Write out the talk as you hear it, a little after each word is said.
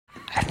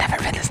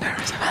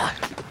hours of my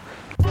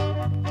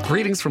life.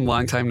 Greetings from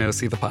Long Time No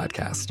See, the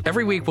podcast.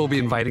 Every week, we'll be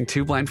inviting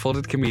two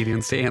blindfolded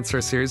comedians to answer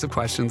a series of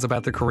questions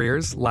about their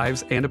careers,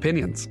 lives, and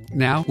opinions.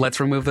 Now, let's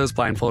remove those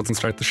blindfolds and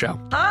start the show.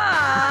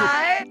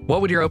 Hi!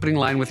 What would your opening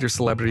line with your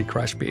celebrity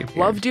crush be?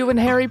 Loved you in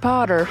Harry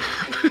Potter.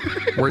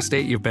 Worst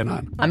date you've been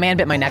on? A man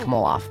bit my neck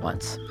mole off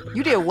once.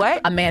 You did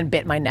what? A man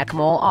bit my neck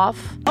mole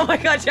off. Oh my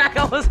God, Jack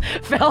almost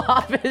fell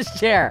off his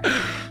chair.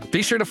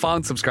 Be sure to follow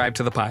and subscribe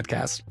to the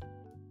podcast.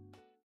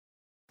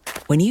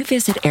 When you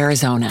visit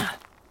Arizona,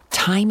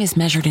 time is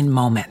measured in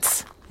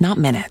moments, not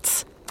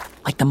minutes.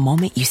 Like the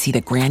moment you see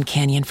the Grand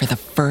Canyon for the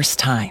first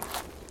time.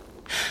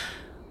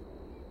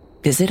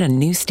 Visit a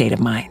new state of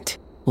mind.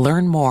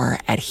 Learn more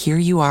at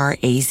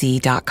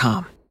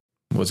hereyouareaz.com.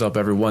 What's up,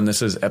 everyone?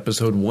 This is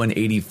episode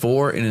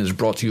 184 and it is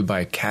brought to you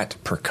by Cat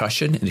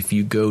Percussion. And if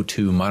you go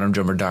to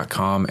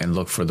moderndrummer.com and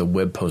look for the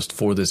web post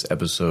for this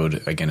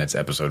episode, again, it's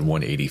episode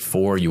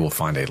 184, you will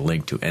find a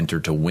link to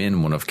enter to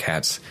win one of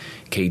Cat's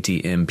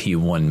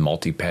KTM-P1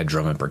 multi-pad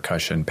drum and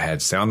percussion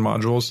pad sound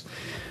modules.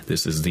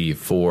 This is the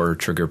 4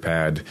 trigger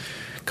pad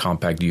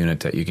compact unit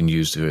that you can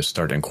use to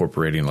start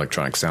incorporating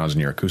electronic sounds in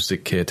your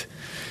acoustic kit.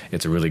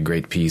 It's a really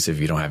great piece. If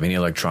you don't have any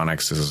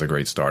electronics, this is a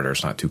great starter.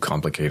 It's not too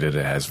complicated.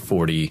 It has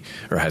 50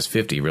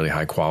 really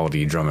high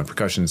quality drum and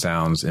percussion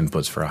sounds,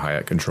 inputs for a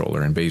hi-hat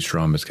controller and bass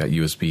drum. It's got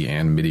USB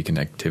and MIDI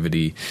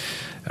connectivity.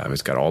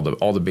 It's got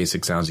all the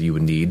basic sounds that you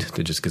would need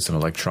to just get some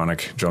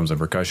electronic drums and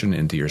percussion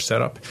into your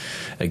setup.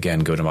 Again,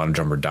 go to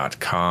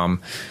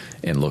moderndrummer.com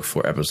and look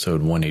for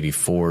episode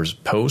 184's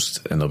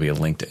post, and there'll be a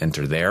link to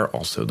enter there.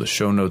 Also, the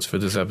show notes for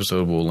this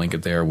episode, we'll link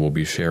it there. We'll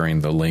be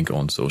sharing the link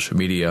on social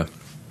media.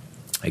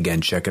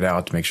 Again, check it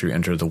out. Make sure you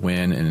enter the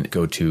win and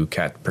go to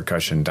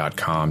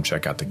catpercussion.com.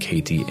 Check out the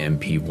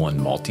KTM-P1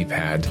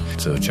 multi-pad.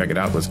 So check it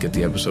out. Let's get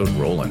the episode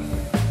rolling.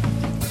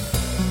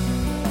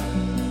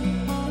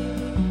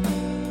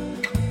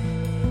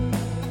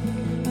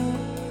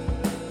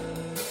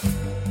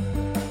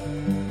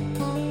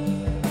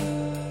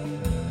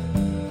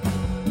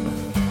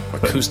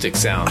 Acoustic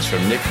sounds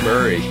from Nick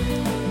Murray.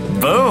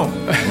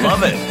 Boom!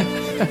 Love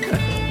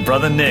it.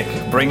 Brother Nick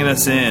bringing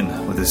us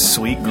in with his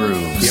sweet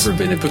grooves. You ever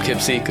been to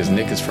Poughkeepsie? Because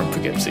Nick is from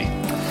Poughkeepsie.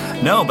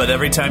 No, but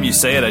every time you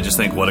say it, I just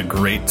think, what a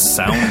great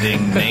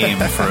sounding name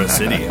for a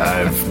city.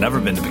 I've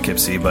never been to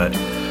Poughkeepsie, but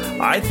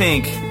I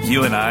think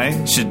you and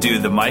I should do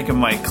the Mike and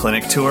Mike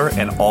clinic tour,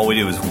 and all we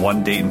do is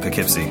one date in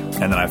Poughkeepsie, and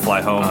then I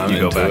fly home, you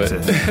go back to...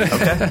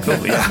 Okay,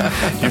 cool,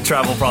 yeah. Your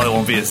travel probably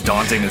won't be as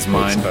daunting as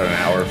mine. It's about an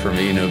hour for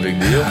me, no big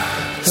deal.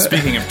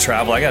 Speaking of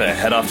travel, I got to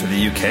head off to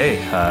the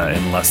UK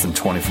in less than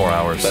 24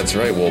 hours. That's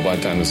right. Well, by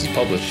the time this is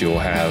published, you'll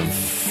have...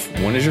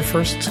 When is your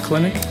first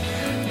clinic?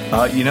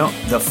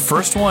 The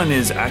first one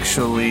is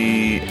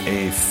actually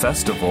a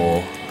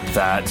festival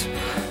that...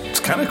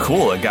 It's kind of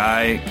cool. A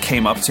guy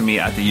came up to me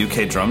at the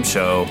UK drum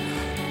show,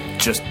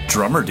 just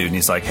drummer dude, and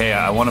he's like, hey,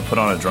 I want to put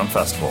on a drum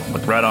festival. I'm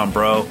like, right on,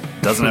 bro.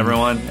 Doesn't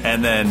everyone?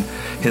 And then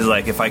he's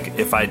like, if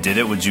I did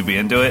it, would you be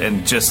into it?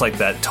 And just like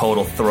that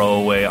total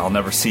throwaway, I'll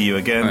never see you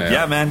again. Oh,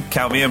 yeah, man,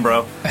 count me in,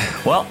 bro.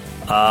 Well,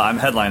 I'm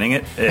headlining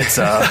it. It's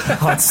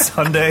on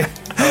Sunday.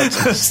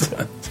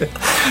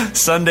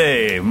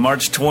 Sunday,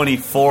 March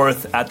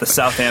 24th at the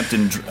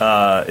Southampton.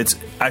 It's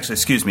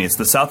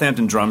the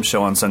Southampton Drum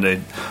Show on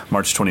Sunday,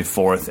 March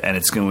 24th, and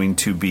it's going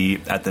to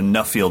be at the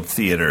Nuffield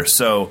Theater.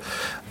 So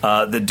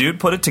the dude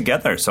put it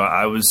together. So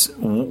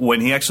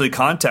when he actually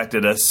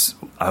contacted us,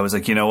 I was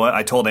like, you know what?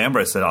 I told Amber,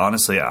 I said,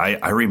 honestly,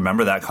 I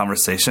remember that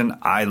conversation.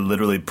 I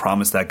literally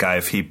promised that guy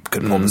if he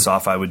could pull this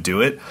off, I would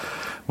do it.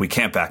 We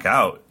can't back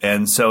out.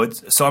 And so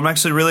I'm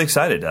actually really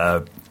excited.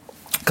 A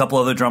couple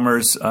other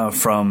drummers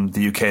from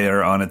the UK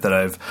are on it that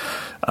I've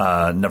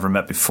never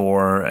met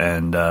before,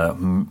 and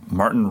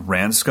Martin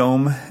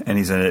Ranscombe, and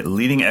he's a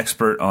leading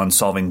expert on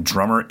solving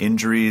drummer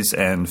injuries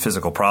and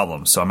physical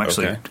problems. So I'm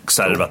actually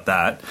excited about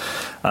that.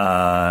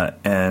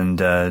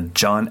 And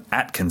John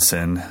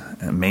Atkinson,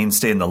 a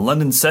mainstay in the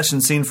London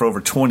session scene for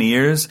over 20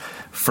 years,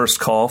 first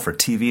call for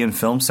TV and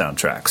film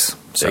soundtracks.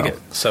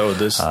 So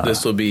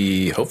this will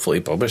be hopefully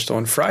published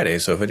on Friday.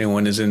 So if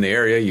anyone is in the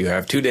area, you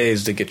have 2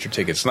 days to get your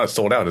tickets. It's not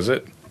sold out, is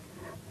it?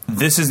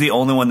 This is the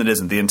only one that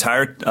isn't. The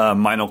entire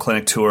Mino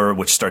Clinic tour,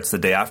 which starts the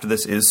day after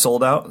this, is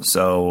sold out.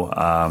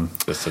 So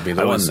this will be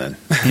the one then.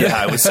 Yeah,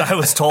 I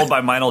was told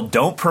by Mino,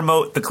 don't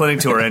promote the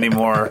clinic tour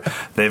anymore.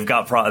 They've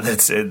got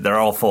they're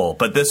all full.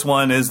 But this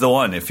one is the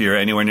one. If you're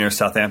anywhere near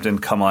Southampton,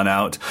 come on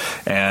out.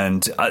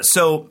 And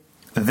so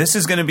this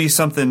is going to be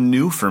something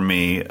new for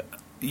me.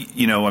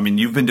 You know, I mean,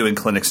 you've been doing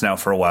clinics now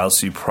for a while,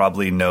 so you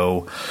probably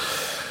know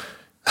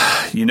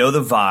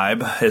the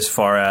vibe as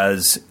far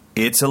as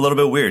it's a little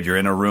bit weird. You're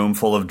in a room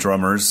full of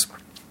drummers,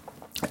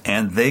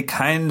 and they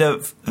kind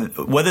of,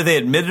 whether they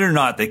admit it or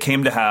not, they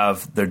came to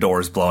have their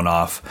doors blown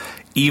off,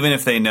 even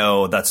if they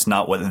know that's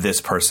not what this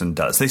person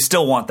does. They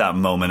still want that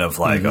moment of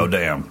like, oh,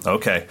 damn,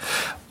 okay.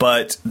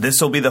 But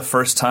this will be the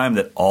first time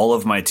that all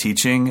of my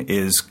teaching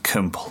is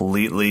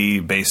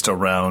completely based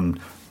around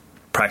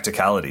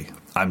practicality.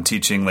 I'm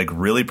teaching like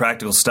really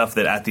practical stuff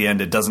that at the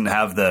end it doesn't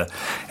have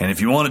and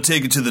if you want to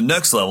take it to the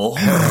next level,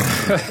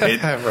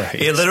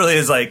 it literally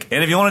is like,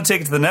 and if you want to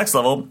take it to the next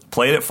level,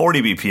 play it at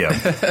 40 BPM.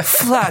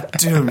 Flat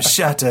doom,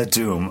 shatta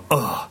doom,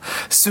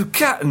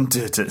 sukat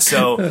and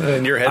so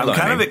and you're headlining. I'm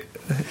kind of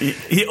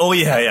oh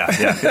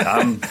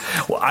yeah.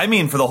 Well, I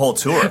mean for the whole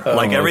tour,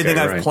 like everything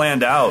I've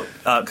planned out,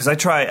 because I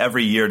try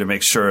every year to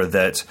make sure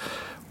that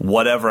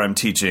whatever I'm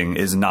teaching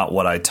is not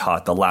what I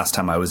taught the last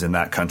time I was in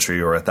that country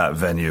or at that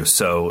venue.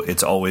 So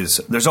there's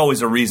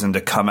always a reason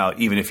to come out,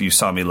 even if you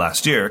saw me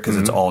last year, because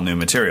it's all new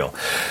material.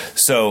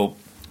 So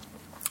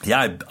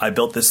yeah, I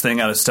built this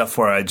thing out of stuff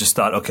where I just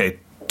thought, okay,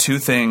 two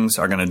things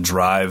are going to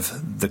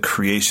drive the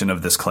creation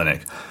of this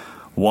clinic.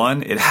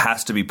 One, it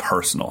has to be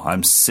personal.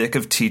 I'm sick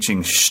of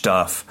teaching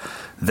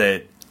stuff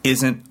that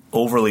isn't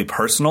overly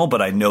personal,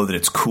 but I know that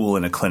it's cool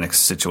in a clinic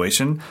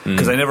situation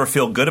because I never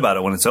feel good about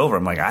it when it's over.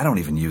 I'm like, I don't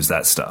even use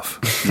that stuff,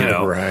 you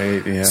know?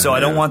 Right. Yeah. So I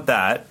don't want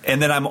that.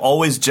 And then I'm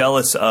always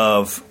jealous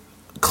of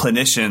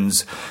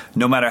clinicians,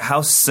 no matter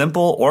how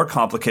simple or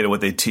complicated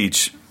what they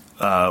teach,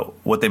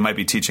 what they might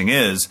be teaching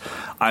is.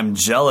 I'm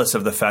jealous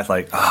of the fact,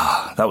 like,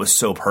 that was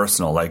so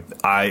personal. Like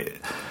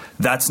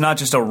that's not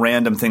just a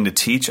random thing to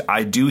teach.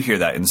 I do hear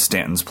that in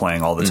Stanton's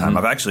playing all the time.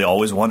 I've actually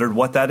always wondered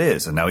what that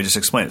is, and now we just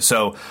explained it.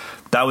 So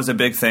that was a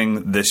big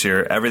thing this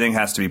year. Everything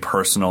has to be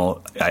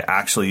personal. I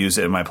actually use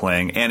it in my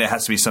playing, and it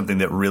has to be something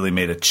that really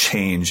made a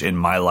change in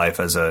my life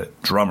as a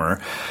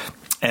drummer.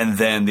 And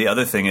then the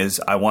other thing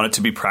is I want it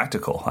to be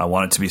practical. I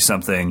want it to be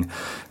something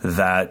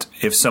that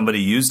if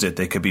somebody used it,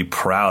 they could be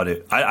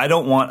proud. I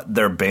don't want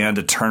their band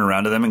to turn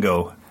around to them and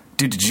go,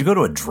 dude, did you go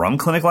to a drum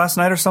clinic last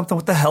night or something?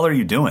 What the hell are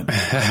you doing?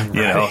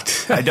 You know,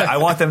 I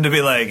want them to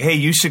be like, hey,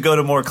 you should go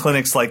to more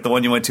clinics like the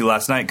one you went to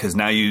last night because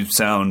now you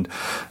sound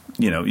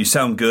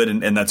good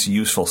and that's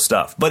useful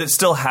stuff. But it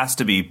still has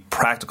to be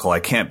practical. I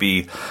can't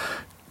be,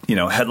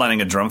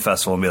 headlining a drum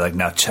festival and be like,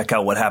 now check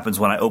out what happens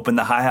when I open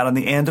the hi-hat on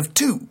the and of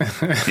two.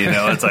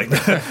 It's like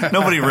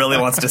nobody really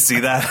wants to see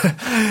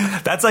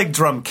that. That's like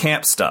drum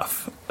camp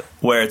stuff.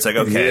 Where it's like,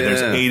 okay,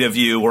 there's 8 of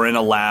you. We're in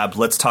a lab.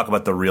 Let's talk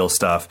about the real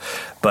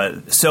stuff.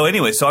 But so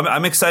anyway, so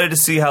I'm excited to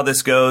see how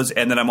this goes.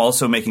 And then I'm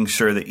also making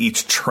sure that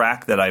each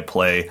track that I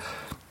play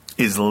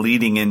is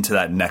leading into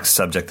that next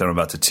subject that I'm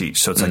about to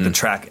teach. So it's like the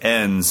track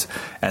ends,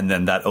 and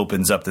then that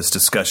opens up this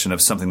discussion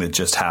of something that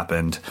just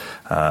happened.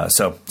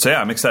 So yeah,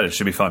 I'm excited. It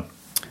should be fun.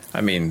 I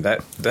mean,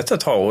 that's a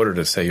tall order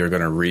to say you're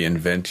going to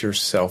reinvent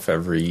yourself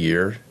every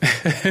year.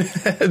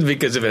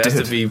 Because if it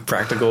has to be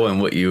practical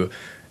and what you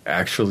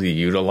actually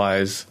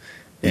utilize,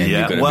 and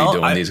you're going to be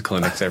doing these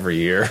clinics every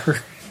year.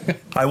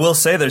 I will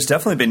say there's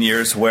definitely been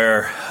years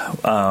where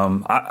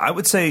I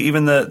would say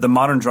even the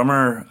Modern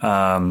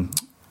Drummer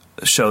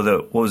show,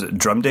 what was it,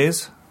 Drum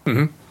Days?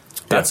 Mm-hmm.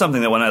 That's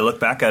something that when I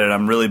look back at it,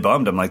 I'm really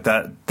bummed. I'm like,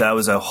 that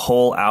was a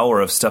whole hour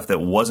of stuff that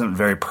wasn't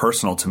very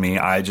personal to me.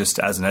 I just,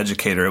 as an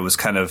educator, it was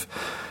kind of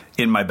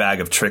in my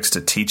bag of tricks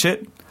to teach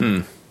it.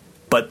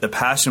 But the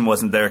passion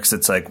wasn't there because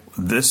it's like,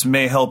 this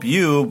may help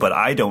you, but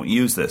I don't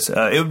use this.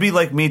 It would be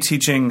like me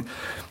teaching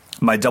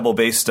my double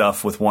bass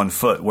stuff with one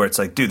foot, where it's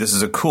like, dude, this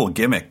is a cool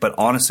gimmick. But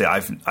honestly,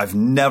 I've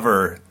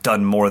never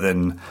done more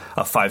than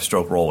a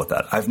 5-stroke roll with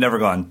that. I've never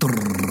gone,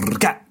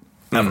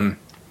 never.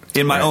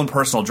 In my own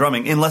personal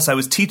drumming, unless I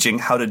was teaching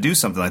how to do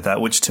something like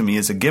that, which to me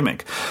is a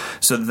gimmick.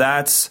 So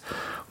that's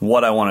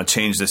what I want to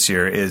change this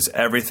year is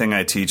everything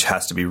I teach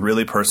has to be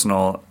really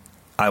personal.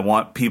 I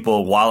want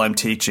people, while I'm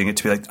teaching it,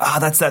 to be like,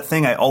 that's that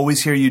thing. I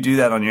always hear you do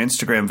that on your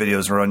Instagram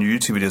videos or on your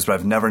YouTube videos, but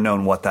I've never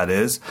known what that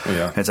is.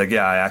 Yeah. And it's like,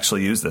 I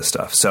actually use this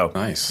stuff. So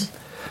nice.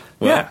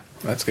 Well,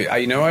 that's good.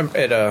 I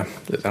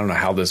don't know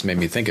how this made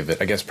me think of it.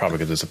 I guess probably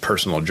because it's a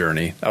personal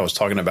journey. I was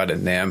talking about at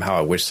NAMM how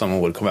I wish someone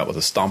would come out with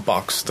a stomp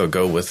box to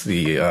go with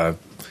the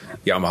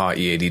Yamaha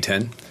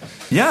EAD-10.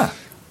 Yeah.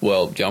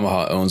 Well,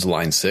 Yamaha owns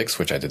Line 6,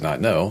 which I did not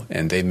know,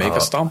 and they make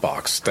a stomp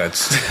box.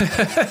 That's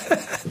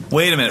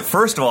Wait a minute.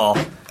 First of all,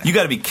 you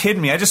got to be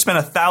kidding me. I just spent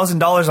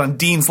 $1,000 on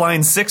Dean's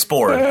Line 6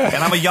 board, and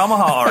I'm a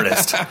Yamaha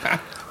artist.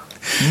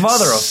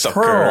 Mother of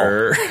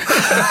pearl.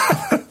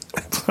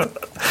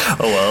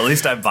 Oh, well, at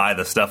least I buy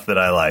the stuff that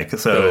I like,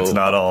 so it's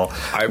not all...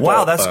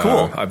 that's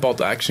cool. I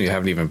bought actually, I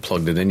haven't even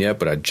plugged it in yet,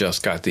 but I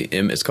just got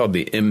it's called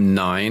the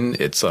M9.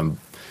 It's,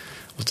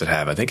 what's it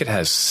have? I think it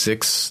has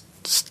six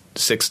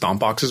stomp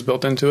boxes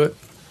built into it.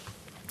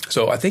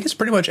 So I think it's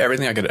pretty much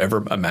everything I could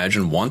ever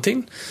imagine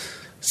wanting.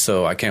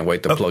 So I can't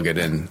wait to plug it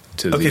in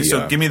to the... Okay,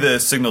 so give me the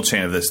signal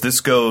chain of this.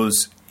 This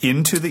goes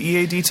into the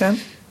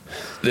EAD-10?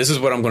 This is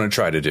what I'm going to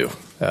try to do.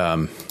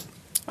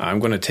 I'm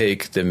going to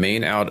take the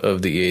main out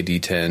of the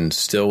EAD-10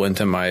 still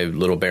into my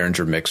little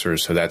Behringer mixer,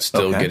 so that's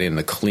still getting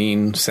the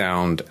clean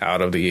sound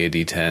out of the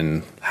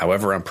EAD-10,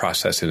 however I'm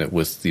processing it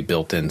with the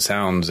built-in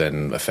sounds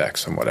and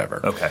effects and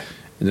whatever. Okay.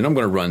 And then I'm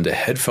going to run the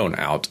headphone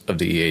out of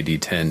the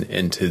EAD-10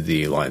 into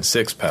the Line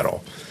 6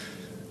 pedal.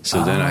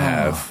 So then I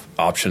have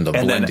option of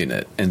blending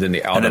it. And then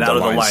the out of the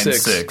Line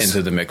 6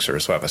 into the mixer.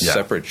 So I have a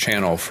separate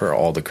channel for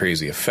all the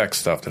crazy effect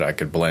stuff that I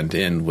could blend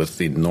in with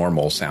the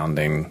normal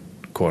sounding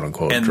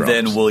quote-unquote and drums.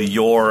 Then will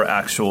your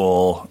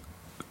actual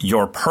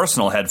your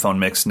personal headphone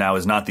mix now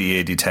is not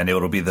the EAD10. It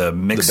will be the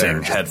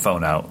mixing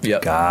headphone out.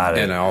 Yep. Got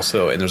it.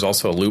 And there's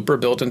also a looper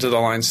built into the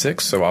Line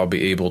 6, so I'll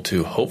be able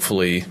to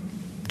hopefully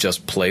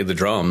just play the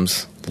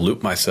drums,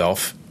 loop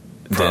myself,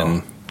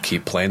 then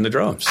keep playing the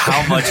drums.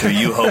 How much are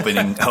you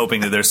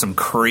hoping that there's some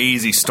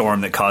crazy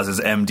storm that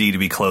causes MD to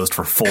be closed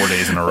for 4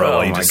 days in a row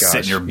while you just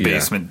sit in your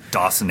basement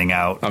Dawsoning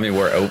out? I mean,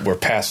 we're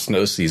past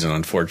snow season,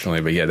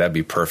 unfortunately, but yeah, that'd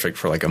be perfect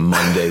for like a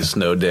Monday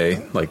snow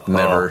day. Like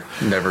never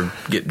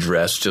get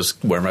dressed,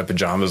 just wear my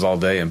pajamas all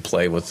day and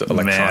play with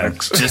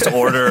electronics. Man, just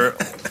order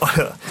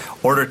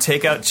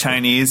takeout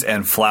Chinese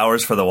and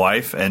flowers for the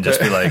wife, and just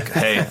be like,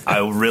 hey, I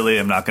really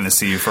am not going to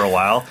see you for a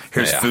while.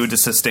 Here's food to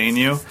sustain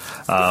you.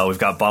 We've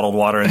got bottled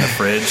water in the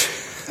fridge.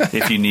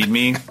 If you need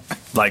me,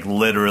 like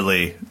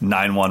literally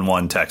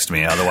 911 text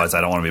me. Otherwise,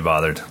 I don't want to be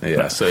bothered.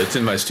 Yeah, so it's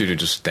in my studio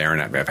just staring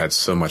at me. I've had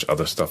so much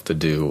other stuff to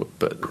do,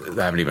 but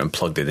I haven't even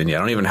plugged it in yet. I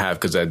don't even have,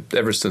 because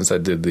ever since I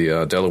did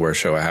the Delaware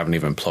show, I haven't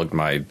even plugged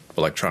my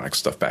electronic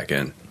stuff back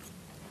in.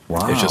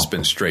 Wow. It's just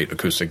been straight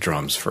acoustic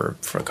drums for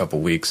a couple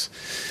weeks.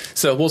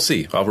 So we'll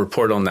see. I'll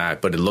report on that,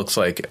 but it looks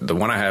like the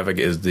one I have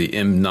is the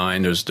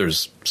M9.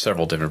 There's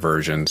several different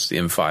versions. The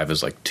M5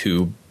 is like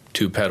two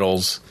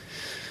pedals.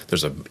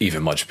 There's an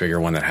even much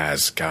bigger one that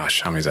has, gosh,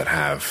 how many does that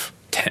have?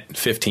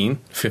 15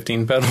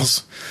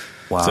 pedals.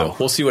 Wow. So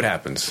we'll see what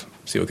happens.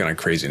 See what kind of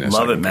craziness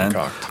Love I it, can man.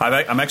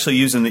 concoct. I'm actually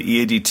using the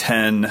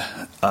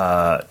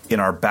EAD10 in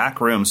our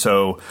back room.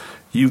 So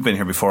you've been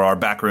here before. Our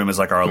back room is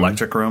like our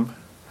electric room.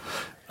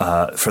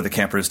 For the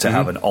campers to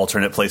have an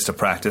alternate place to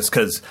practice,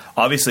 because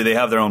obviously they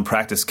have their own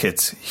practice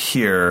kits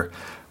here,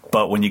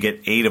 but when you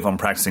get 8 of them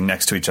practicing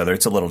next to each other,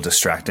 it's a little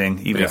distracting,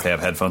 even if they have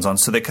headphones on.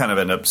 So they kind of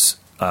end up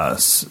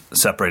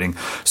separating.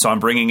 So I'm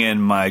bringing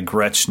in my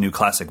Gretsch New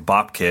Classic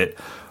Bop kit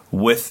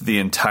with the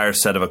entire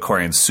set of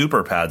Aquarian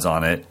super pads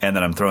on it, and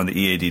then I'm throwing the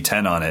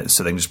EAD10 on it,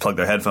 so they can just plug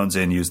their headphones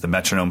in, use the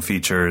metronome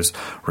features,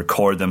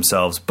 record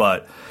themselves.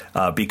 But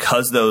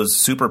because those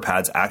super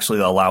pads actually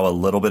allow a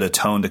little bit of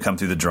tone to come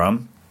through the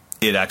drum,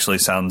 it actually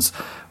sounds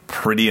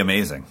pretty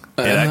amazing.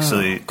 It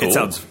actually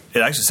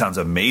sounds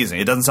amazing.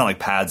 It doesn't sound like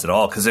pads at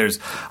all, because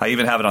I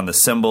even have it on the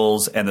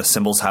cymbals, and the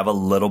cymbals have a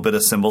little bit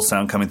of cymbal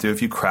sound coming through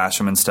if you crash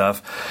them and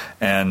stuff.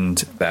 And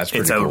that's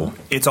pretty cool.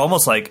 It's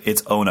almost like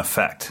its own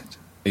effect.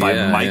 By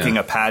miking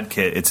a pad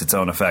kit, it's its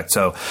own effect.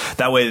 So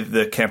that way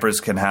the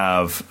campers can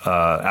have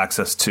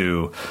access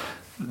to.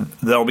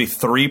 There'll be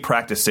 3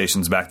 practice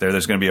stations back there.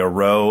 There's going to be a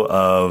row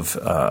of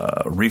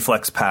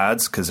reflex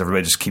pads, because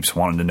everybody just keeps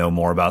wanting to know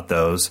more about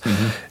those.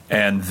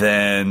 And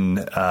then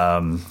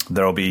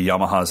there will be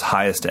Yamaha's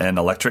highest end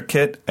electric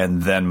kit,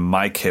 and then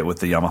my kit with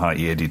the Yamaha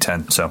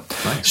EAD10. So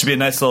it should be a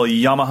nice little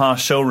Yamaha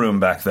showroom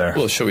back there.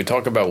 Well, should we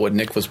talk about what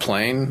Nick was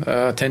playing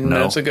 10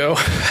 minutes ago?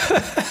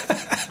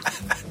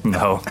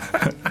 No.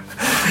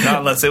 Not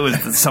unless it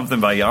was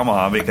something by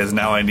Yamaha, because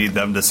now I need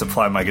them to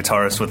supply my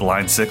guitarist with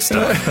Line 6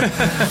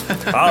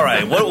 stuff. All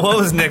right. What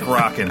was Nick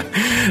rocking?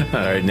 All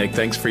right, Nick,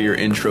 thanks for your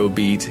intro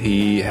beat.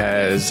 He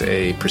has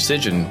a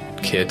Precision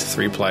kit,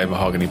 3-ply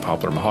mahogany,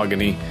 poplar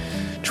mahogany,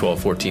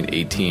 12, 14,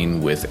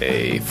 18 with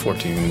a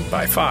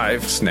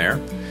 14x5 snare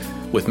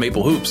with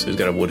maple hoops. He's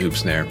got a wood hoop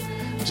snare.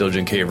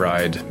 Zildjian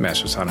K-Ride,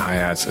 Master Sound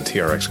hi-hats, a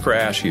TRX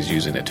Crash. He's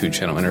using a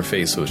 2-channel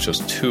interface, so it's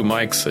just 2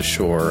 mics, a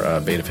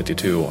Shure Beta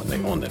 52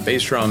 on the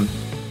bass drum,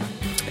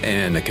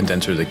 and a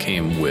condenser that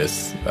came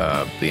with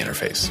the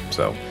interface.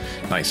 So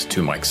nice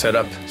 2-mic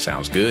setup.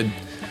 Sounds good.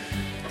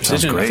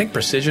 Precision, I think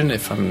Precision,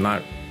 if I'm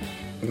not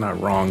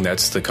wrong,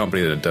 that's the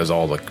company that does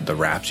all the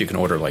wraps. You can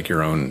order like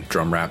your own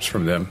drum wraps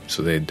from them.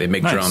 So they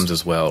make drums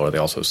as well, or they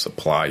also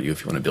supply you if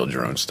you want to build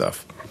your own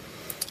stuff.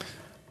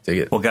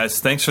 Well,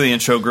 guys, thanks for the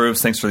intro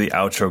grooves. Thanks for the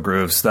outro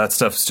grooves. That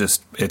stuff's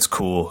just, it's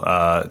cool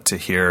to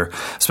hear,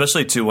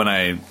 especially too when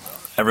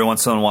every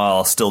once in a while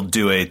I'll still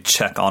do a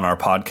check on our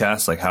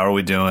podcast. Like, how are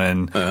we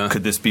doing?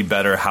 Could this be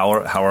better? How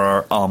are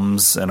our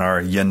ums and our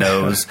you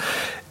knows?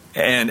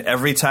 And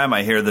every time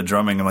I hear the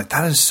drumming, I'm like,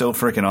 that is so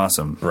freaking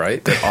awesome.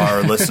 Right. That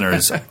our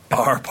listeners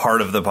are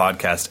part of the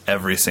podcast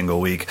every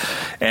single week.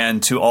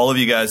 And to all of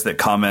you guys that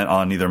comment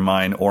on either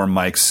mine or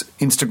Mike's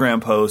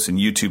Instagram posts and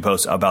YouTube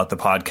posts about the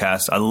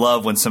podcast, I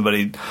love when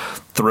somebody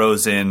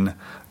throws in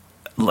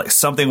like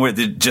something where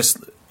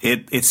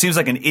it seems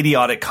like an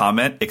idiotic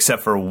comment,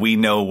 except for we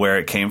know where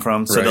it came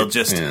from. So they'll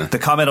just, the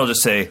comment will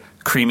just say,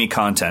 creamy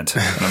content.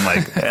 And I'm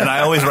like, and I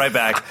always write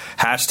back,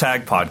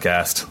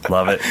 #podcast.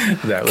 Love it.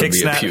 That would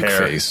be a puke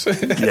face.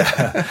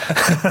 Yeah.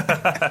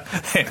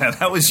 Hey, man,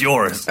 that was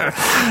yours.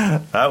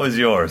 That was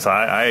yours.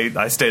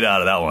 I stayed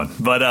out of that one.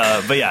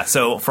 But yeah,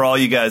 so for all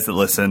you guys that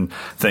listen,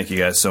 thank you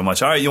guys so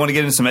much. All right, you want to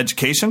get into some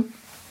education?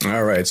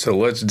 All right, so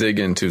let's dig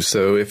into.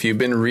 So if you've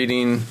been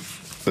reading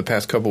the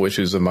past couple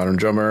issues of Modern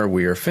Drummer,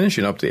 we are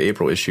finishing up the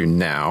April issue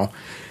now,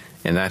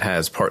 and that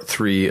has part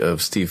 3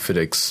 of Steve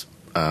Fiddick's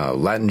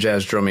Latin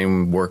jazz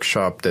drumming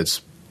workshop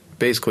that's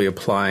basically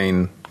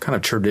applying kind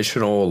of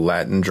traditional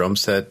Latin drum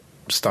set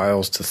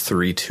styles to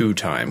 3/2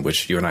 time,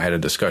 which you and I had a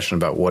discussion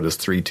about what is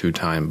 3/2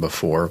 time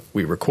before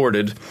we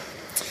recorded.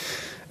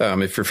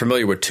 If you're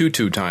familiar with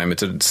 2/2 time,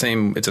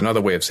 it's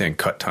another way of saying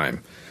cut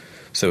time.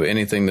 So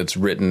anything that's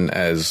written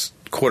as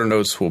quarter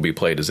notes will be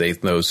played as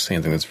eighth notes.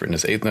 Anything that's written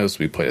as eighth notes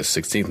will be played as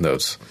 16th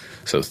notes.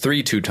 So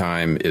 3/2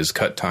 time is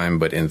cut time,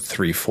 but in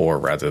 3/4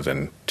 rather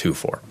than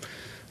 2/4.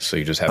 So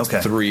you just have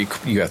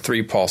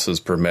three pulses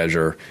per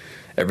measure.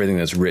 Everything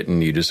that's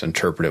written, you just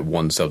interpret it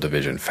one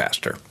subdivision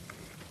faster.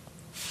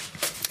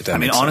 I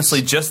mean,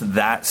 honestly, just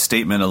that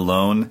statement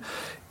alone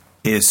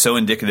is so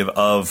indicative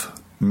of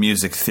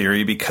music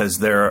theory, because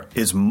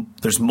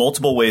there's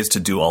multiple ways to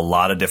do a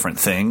lot of different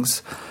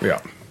things. Yeah.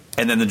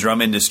 And then the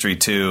drum industry,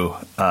 too.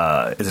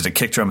 Is it a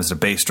kick drum? Is it a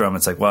bass drum?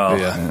 It's like, well, all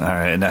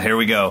right, now here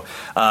we go.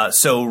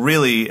 So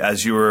really,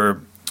 as you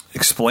were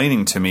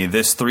explaining to me,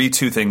 this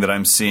 3/2 thing that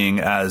I'm seeing,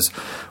 as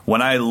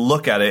when I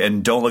look at it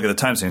and don't look at the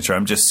time signature,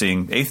 I'm just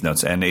seeing eighth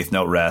notes and eighth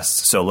note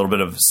rests. So a little bit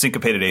of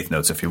syncopated eighth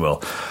notes, if you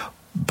will.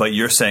 But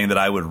you're saying that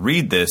I would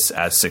read this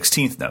as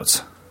 16th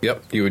notes.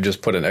 Yep. You would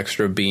just put an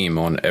extra beam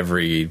on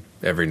every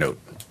note.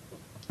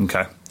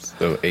 Okay.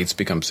 So eighths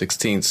become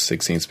 16ths,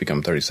 16ths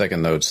become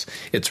 32nd notes.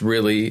 It's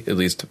really, at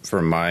least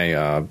for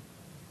my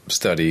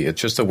study,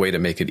 it's just a way to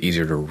make it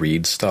easier to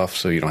read stuff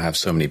so you don't have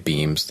so many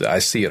beams. I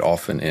see it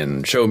often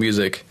in show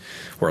music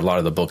where a lot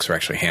of the books are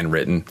actually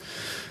handwritten.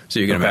 So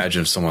you can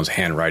imagine if someone's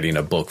handwriting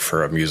a book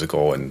for a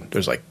musical and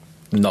there's like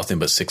nothing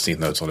but 16th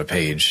notes on a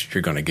page,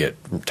 you're going to get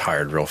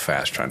tired real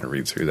fast trying to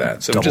read through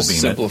that. So it just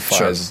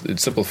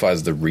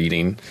simplifies the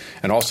reading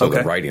and also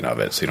the writing of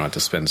it, so you don't have to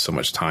spend so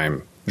much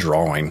time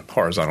drawing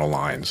horizontal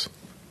lines.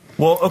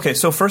 Well, okay,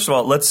 so first of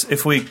all,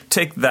 if we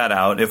take that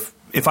out,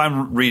 if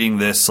I'm reading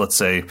this, let's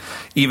say,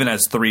 even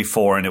as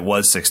 3/4 and it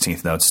was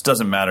 16th notes, it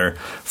doesn't matter.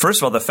 First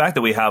of all, the fact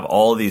that we have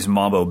all of these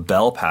mambo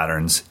bell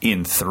patterns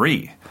in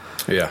 3.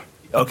 Yeah.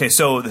 Okay,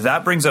 so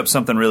that brings up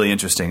something really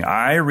interesting.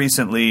 I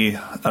recently,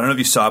 I don't know if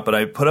you saw it, but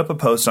I put up a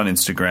post on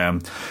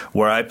Instagram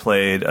where I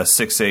played a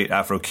 6/8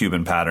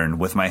 Afro-Cuban pattern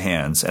with my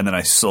hands, and then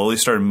I slowly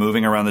started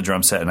moving around the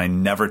drum set, and I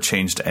never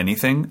changed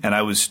anything, and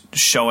I was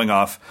showing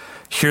off,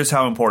 here's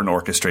how important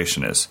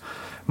orchestration is.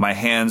 My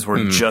hands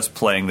were just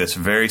playing this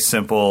very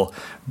simple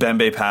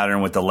bembe pattern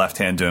with the left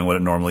hand doing what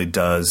it normally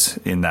does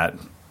in that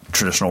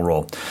traditional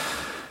roll.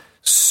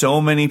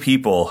 So many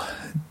people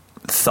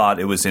thought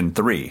it was in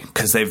 3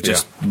 because they've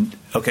just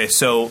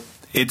so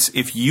it's,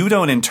 if you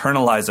don't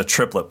internalize a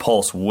triplet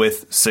pulse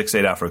with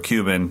 6/8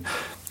 Afro-Cuban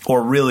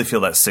or really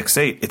feel that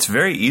 6/8, it's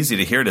very easy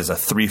to hear it as a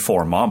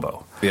 3/4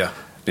 mambo. Yep.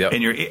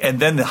 And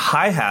then the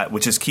hi-hat,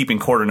 which is keeping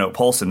quarter note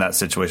pulse in that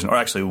situation, or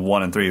actually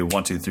 1 and 3,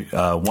 1 2 3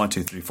 1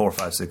 2 3 4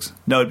 5 6.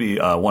 No, it'd be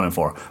 1 and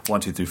 4.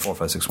 1 2 3 4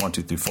 5 6 1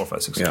 2 3 4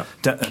 5 6. Yeah.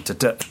 Da, da,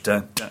 da,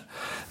 da, da.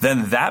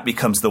 Then that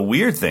becomes the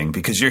weird thing,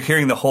 because you're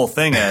hearing the whole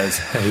thing as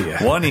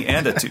 1 E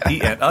and a 2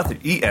 E and a 3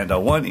 E and a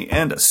 1 E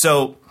and a.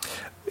 So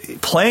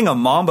playing a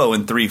mambo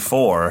in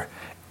 3/4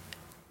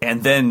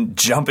 and then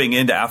jumping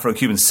into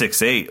Afro-Cuban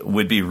 6/8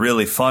 would be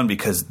really fun,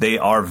 because they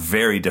are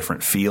very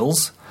different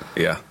feels.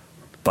 Yeah.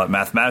 But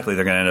mathematically,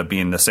 they're going to end up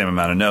being the same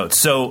amount of notes.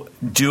 So,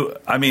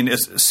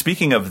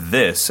 speaking of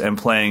this and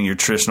playing your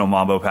traditional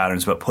mambo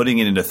patterns, but putting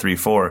it into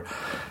 3/4,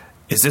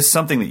 is this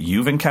something that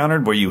you've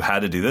encountered where you had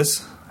to do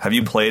this? Have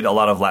you played a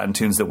lot of Latin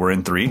tunes that were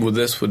in 3? Well,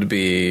 this would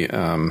be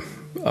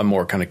a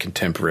more kind of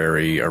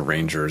contemporary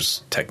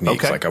arranger's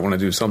techniques. Okay. Like, I want to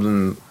do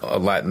something, a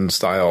Latin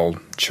style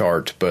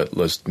chart, but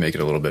let's make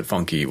it a little bit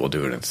funky. We'll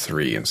do it in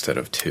 3 instead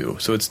of 2.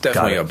 So it's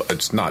definitely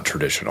it's not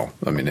traditional.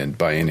 I mean,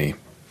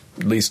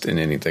 at least in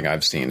anything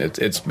I've seen,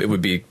 it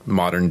would be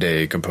modern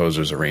day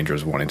composers,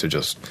 arrangers wanting to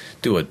just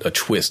do a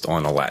twist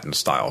on a Latin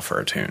style for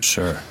a tune.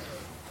 Sure.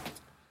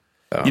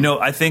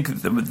 I think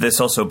this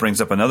also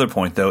brings up another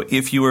point, though.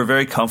 If you were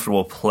very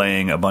comfortable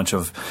playing a bunch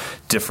of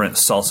different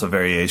salsa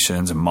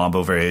variations and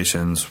mambo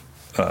variations,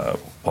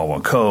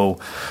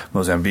 Guaguancó,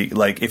 Mozambique,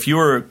 like if you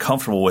were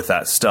comfortable with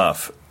that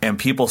stuff and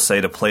people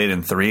say to play it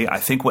in 3, I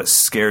think what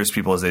scares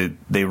people is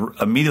they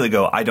immediately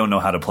go, I don't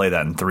know how to play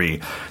that in 3.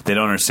 They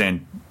don't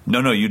understand.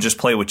 No, you just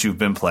play what you've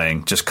been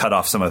playing. Just cut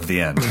off some of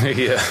the end.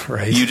 Yeah,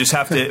 right. You just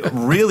have to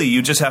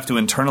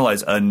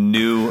internalize a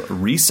new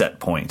reset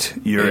point.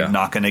 You're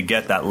not going to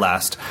get that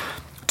last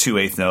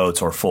 2/8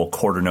 notes or full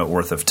quarter note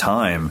worth of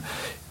time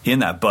in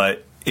that.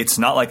 But it's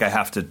not like I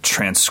have to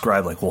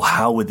transcribe, like, well,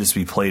 how would this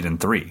be played in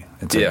 3?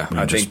 It's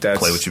I think that's,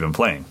 play what you've been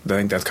playing. I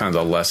think that's kind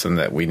of the lesson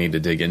that we need to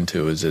dig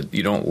into, is that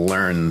you don't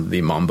learn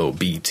the mambo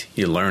beat.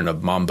 You learn a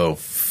mambo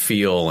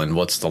feel and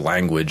what's the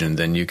language, and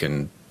then you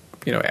can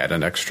add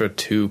an extra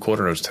 2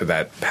 quarter notes to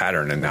that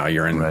pattern, and now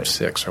you're in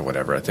 6 or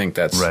whatever. I think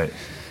that's, at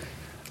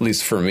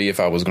least for me, if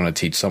I was going to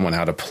teach someone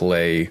how to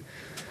play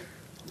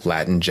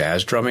Latin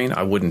jazz drumming,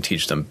 I wouldn't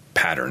teach them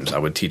patterns. I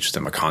would teach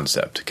them a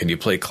concept. Can you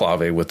play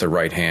clave with the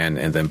right hand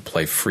and then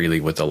play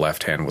freely with the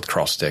left hand with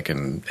cross stick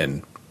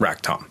and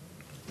rack tom?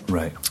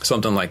 Right.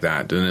 Something like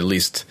that. And at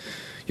least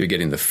you're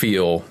getting the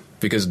feel,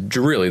 because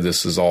really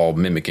this is all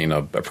mimicking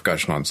a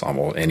percussion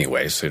ensemble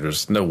anyway, so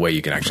there's no way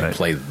you can actually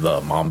play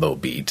the mambo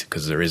beat,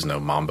 because there is no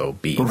mambo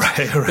beat.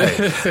 Right.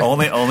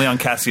 only on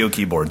Casio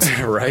keyboards.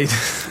 Right.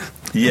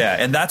 Yeah,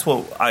 and that's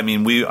what, I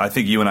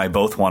think you and I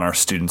both want our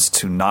students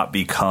to not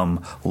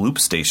become loop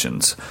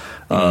stations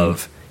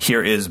of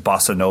here is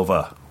bossa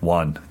nova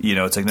one.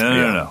 It's like,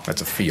 no.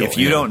 That's a feel. If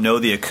you don't know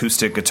the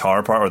acoustic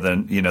guitar part or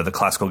the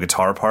classical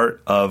guitar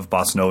part of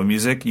bossa nova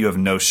music, you have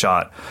no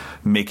shot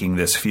making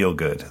this feel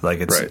good. Like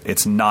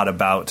it's not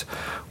about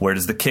where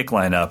does the kick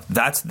line up.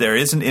 There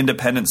is an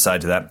independent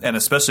side to that. And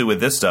especially with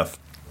this stuff,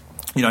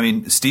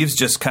 Steve's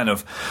just kind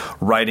of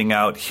writing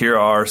out, here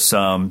are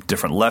some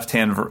different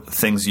left-hand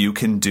things you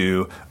can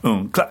do.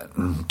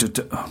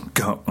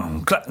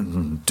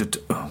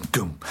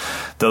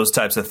 Those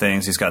types of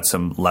things. He's got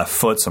some left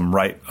foot, some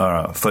right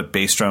foot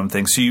bass drum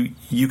things. So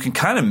you can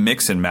kind of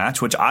mix and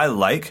match, which I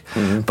like.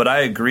 Mm-hmm. But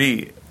I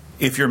agree,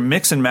 if you're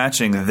mix and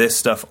matching this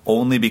stuff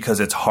only because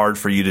it's hard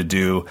for you to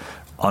do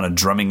on a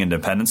drumming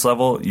independence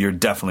level, you're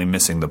definitely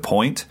missing the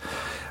point.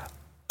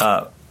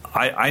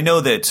 I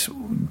know that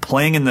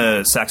playing in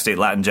the Sac State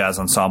Latin Jazz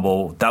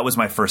Ensemble, that was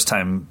my first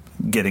time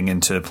getting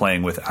into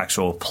playing with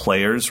actual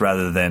players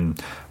rather than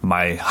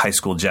my high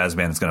school jazz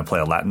band that's going to play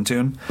a Latin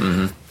tune.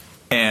 Mm-hmm.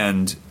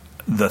 And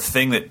the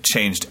thing that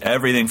changed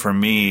everything for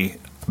me,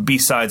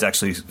 besides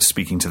actually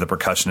speaking to the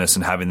percussionists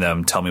and having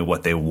them tell me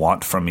what they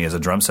want from me as a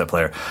drum set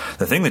player,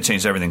 the thing that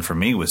changed everything for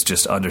me was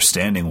just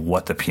understanding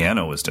what the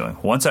piano was doing.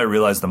 Once I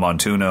realized the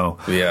Montuno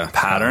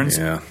patterns,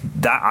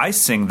 that I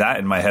sing that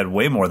in my head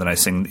way more than I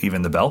sing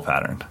even the bell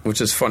pattern. Which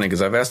is funny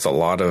because I've asked a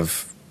lot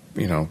of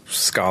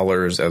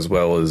scholars as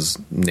well as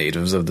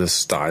natives of this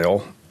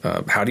style,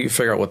 how do you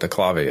figure out what the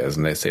clave is?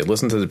 And they say,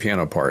 listen to the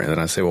piano part. And then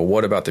I say, well,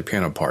 what about the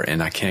piano part?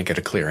 And I can't get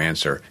a clear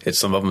answer.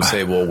 Some of them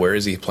say, well, where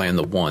is he playing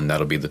the one?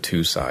 That'll be the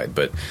two side.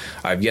 But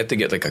I've yet to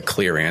get like a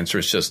clear answer.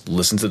 It's just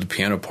listen to the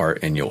piano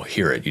part and you'll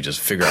hear it. You just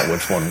figure out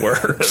which one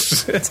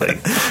works. It's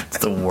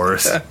the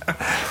worst.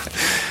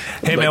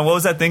 Hey, man, what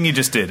was that thing you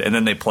just did? And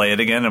then they play it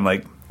again. I'm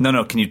like,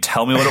 no, can you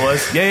tell me what it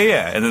was?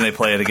 Yeah. And then they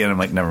play it again. I'm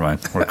like, never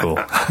mind. We're cool.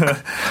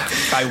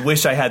 I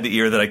wish I had the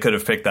ear that I could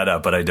have picked that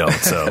up, but I don't.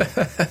 So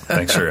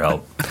thanks for your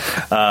help.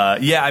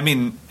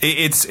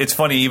 It's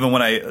funny. Even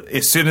when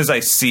as soon as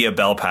I see a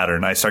bell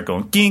pattern, I start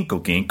going,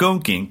 ginkgo,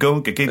 ginkgo,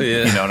 ginkgo,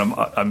 ginkgo, and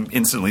I'm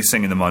instantly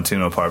singing the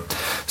Montuno part.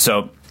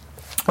 So,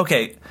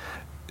 okay,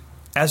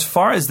 as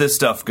far as this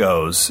stuff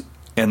goes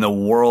in the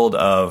world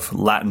of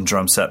Latin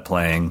drum set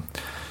playing,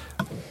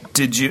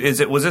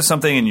 was this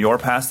something in your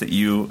past that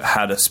you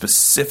had a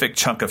specific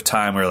chunk of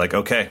time where you're like,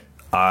 okay,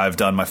 I've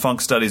done my funk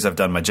studies, I've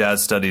done my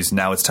jazz studies,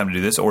 now it's time to do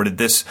this? Or did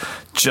this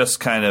just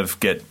kind of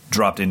get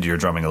dropped into your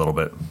drumming a little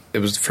bit?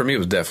 For me, it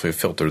was definitely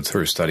filtered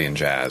through studying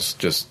jazz,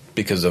 just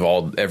because of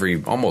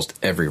almost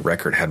every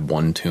record had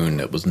one tune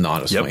that was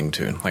not a swing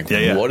tune. Like,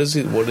 what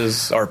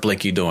is Art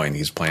Blakey doing?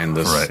 He's playing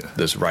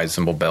this ride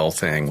cymbal bell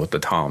thing with the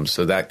toms.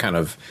 So that kind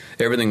of,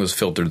 everything was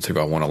filtered through,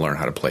 I want to learn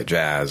how to play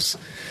jazz.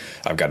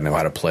 I've got to know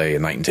how to play A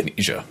Night in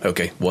Tunisia.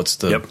 Okay, what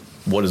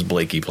is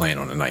Blakey playing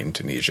on A Night in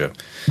Tunisia?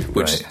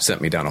 Which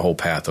sent me down a whole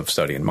path of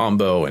studying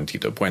mambo and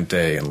Tito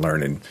Puente and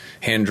learning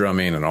hand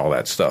drumming and all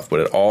that stuff.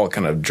 But it all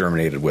kind of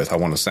germinated with, I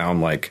want to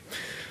sound like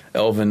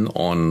Elvin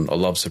on A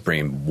Love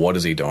Supreme. What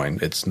is he doing?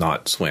 It's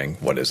not swing.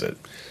 What is it?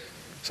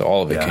 So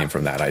all of it came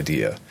from that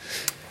idea.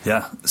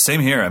 Yeah,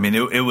 same here. I mean,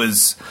 it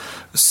was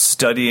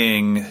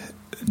studying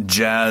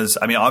jazz.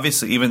 I mean,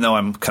 obviously, even though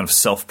I'm kind of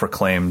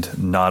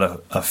self-proclaimed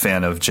not a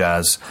fan of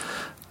jazz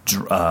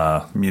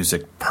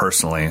music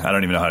personally, I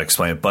don't even know how to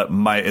explain it, but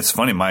it's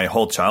funny, my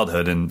whole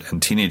childhood and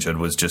teenagehood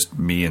was just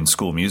me in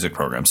school music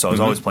programs. So I was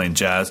always playing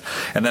jazz.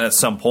 And then at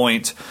some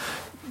point,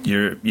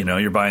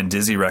 you're buying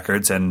Dizzy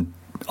records, and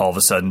all of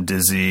a sudden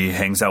Dizzy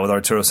hangs out with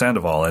Arturo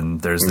Sandoval, and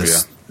there's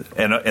this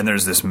and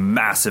there's this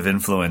massive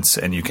influence,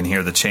 and you can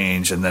hear the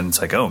change, and then it's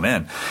like, oh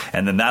man.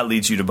 And then that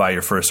leads you to buy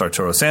your first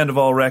Arturo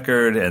Sandoval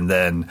record, and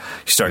then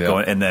you start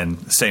going, and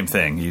then same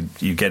thing,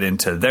 you get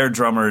into their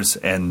drummers,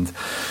 and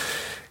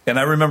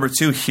I remember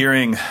too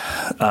hearing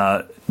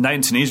Night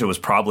in Tunisia was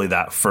probably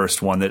that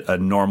first one that a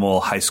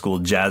normal high school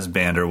jazz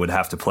bander would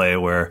have to play,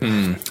 where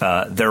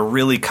they're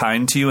really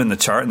kind to you in the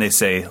chart and they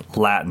say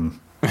Latin.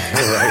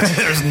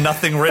 There's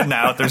nothing written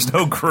out. There's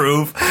no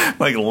groove.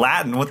 Like,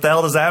 Latin, what the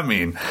hell does that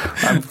mean?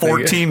 I'm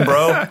 14,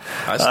 bro.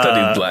 I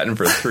studied Latin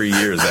for 3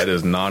 years. That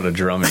is not a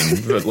drumming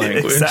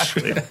language.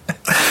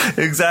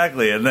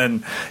 Exactly. And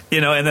then,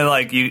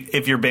 like,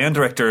 if your band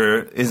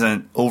director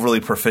isn't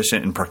overly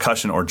proficient in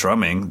percussion or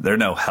drumming, they're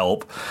no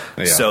help.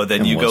 Yeah. So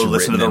then you go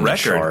listen to the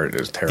record.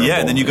 Is terrible. Yeah,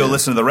 and then you go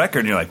listen to the record,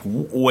 and you're like,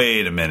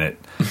 wait a minute.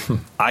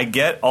 I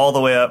get all the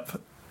way up.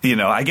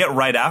 I get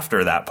right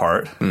after that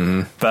part.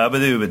 I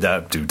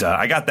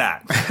got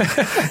that.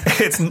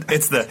 It's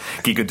the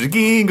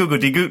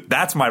geeko-de-gee-goo-goo-de-goo.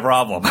 That's my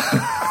problem.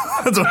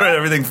 That's where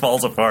everything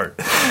falls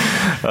apart.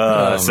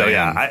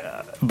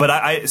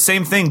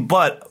 Same thing,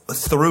 but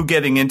through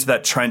getting into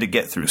that, trying to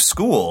get through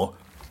school,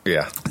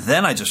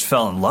 then I just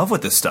fell in love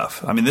with this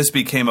stuff. I mean, this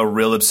became a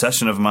real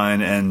obsession of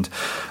mine, and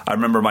I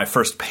remember my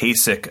first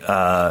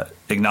PASIC,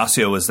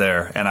 Ignacio was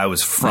there, and I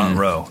was front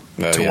row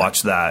to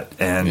watch that.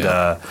 And he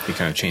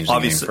kind of changed the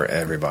game for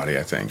everybody,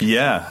 I think.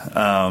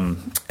 Yeah.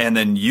 And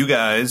then you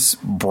guys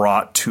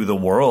brought to the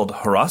world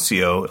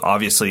Horacio.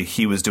 Obviously,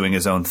 he was doing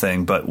his own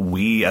thing, but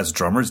we as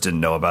drummers didn't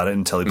know about it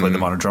until he played the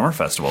Modern Drummer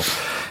Festival.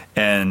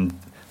 And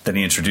Then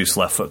he introduced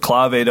left foot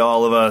clave to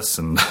all of us,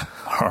 and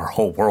our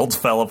whole worlds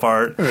fell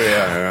apart.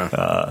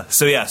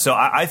 So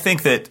I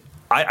think that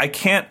I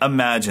can't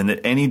imagine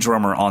that any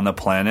drummer on the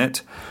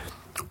planet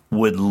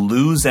would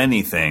lose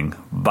anything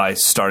by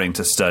starting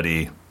to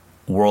study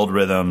world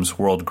rhythms,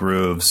 world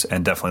grooves,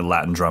 and definitely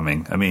Latin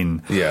drumming. I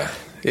mean, yeah,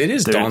 it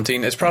is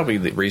daunting. It's probably,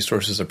 the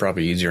resources are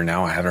probably easier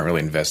now. I haven't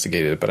really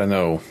investigated it, but I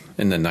know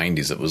in the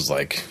 90s it was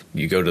like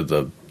you go to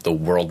the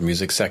world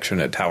music section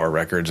at Tower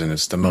Records and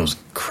it's the most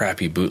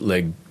crappy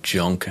bootleg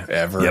junk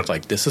ever. Yep.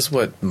 Like, this is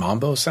what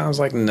mambo sounds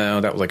like?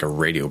 No, that was like a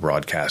radio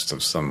broadcast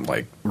of some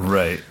like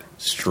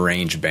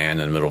strange band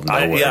in the middle of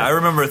nowhere. I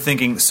remember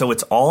thinking, so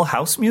it's all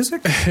house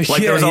music?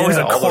 Like there was always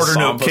a quarter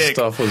note kick.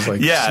 Stuff was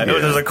like,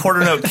 there was a quarter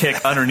note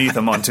kick underneath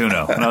a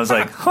montuno. And I was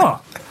like, huh.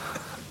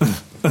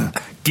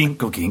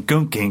 Ginkgo,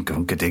 ginkgo,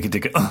 ginkgo,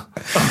 gadika.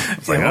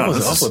 What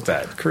was up with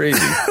that? Crazy.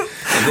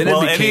 And then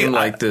it became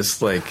like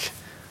this, like,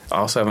 I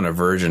also have an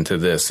aversion to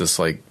this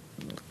like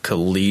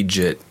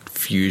collegiate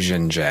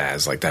fusion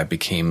jazz. Like that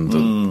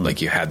became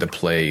like you had to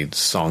play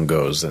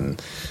songos,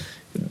 and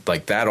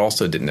like that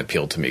also didn't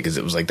appeal to me because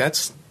it was like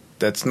that's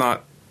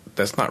not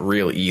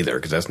real either,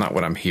 because that's not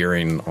what I'm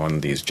hearing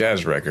on these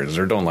jazz records.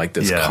 They're doing like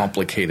this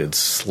complicated,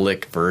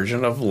 slick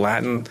version of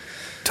Latin.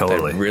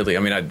 Totally. Really,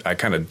 I mean, I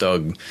kind of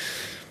dug.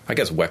 I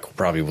guess Weckl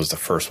probably was the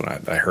first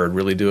one I heard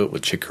really do it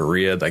with Chick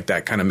Corea. Like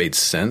that kind of made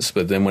sense,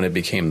 but then when it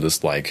became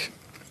this like,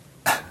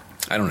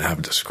 I don't know how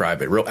to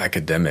describe it, real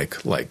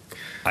academic, like.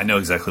 I know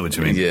exactly what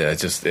you mean. Yeah,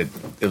 it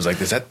was like,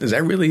 is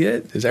that really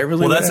it? Is that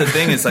really? Well, that's the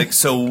thing. It's like,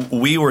 so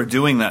we were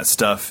doing that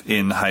stuff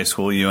in high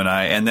school, you and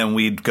I, and then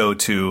we'd go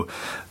to,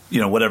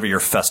 whatever your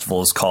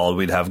festival is called.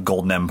 We'd have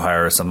Golden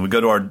Empire or something. We'd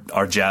go to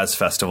our jazz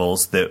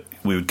festivals that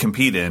we would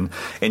compete in,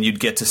 and you'd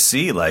get to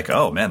see like,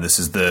 oh man, this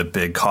is the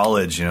big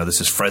college,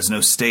 this is Fresno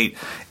State.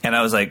 And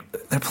I was like,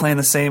 they're playing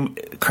the same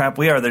crap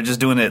we are. They're just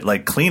doing it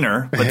like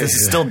cleaner, but this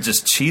is still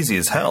just cheesy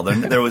as hell.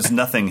 There was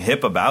nothing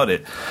hip about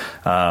it.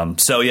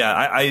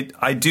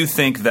 I do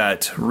think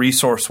that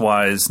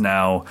resource-wise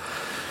now,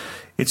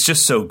 it's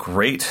just so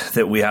great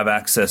that we have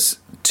access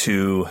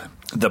to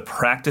the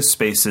practice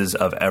spaces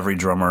of every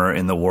drummer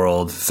in the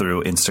world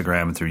through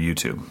Instagram and through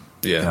YouTube.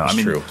 Yeah, that's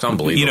true. It's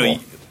unbelievable.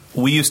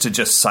 We used to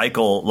just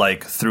cycle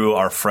like through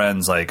our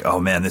friends, like,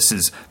 oh man, this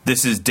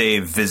is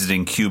Dave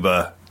visiting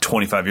Cuba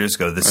 25 years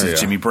ago. This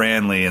is Jimmy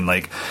Branley,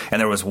 and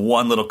there was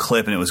one little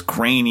clip and it was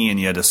grainy and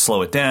you had to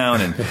slow it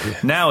down. And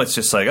now it's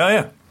just like, oh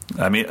yeah.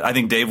 I mean, I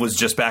think Dave was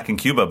just back in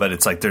Cuba, but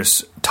it's like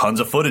there's tons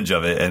of footage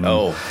of it. And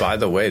by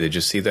the way, did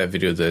you see that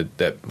video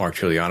that Mark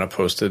Giuliano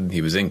posted?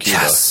 He was in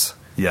Cuba.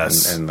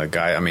 Yes. And the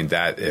guy, I mean,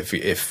 that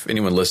if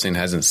anyone listening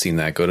hasn't seen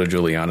that, go to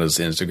Giuliano's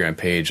Instagram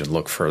page and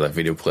look for that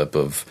video clip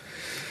of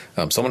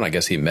someone I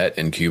guess he met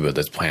in Cuba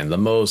that's playing the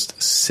most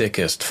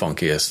sickest,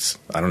 funkiest,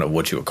 I don't know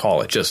what you would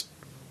call it, just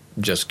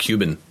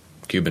Cuban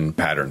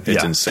pattern.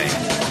 It's insane.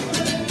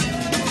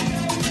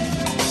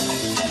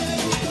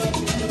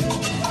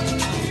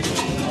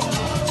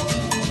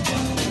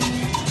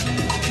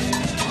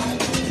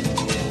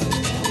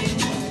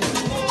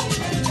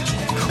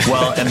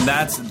 Well, and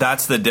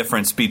that's the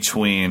difference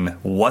between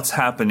what's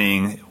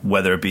happening,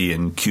 whether it be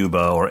in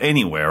Cuba or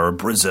anywhere or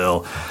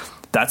Brazil.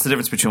 That's the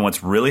difference between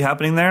what's really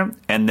happening there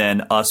and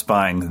then us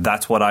buying,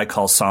 that's what I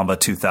call Samba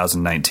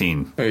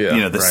 2019.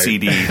 The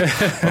CD.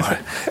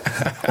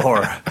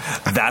 or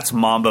that's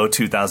Mambo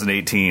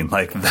 2018.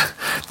 Like,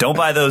 don't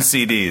buy those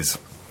CDs.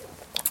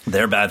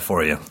 They're bad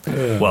for you.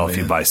 If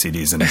you buy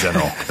CDs in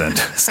general, then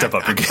step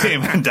up your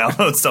game and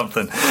download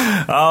something.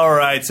 All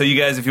right. So you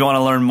guys, if you want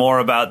to learn more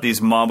about these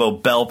Mambo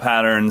bell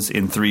patterns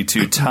in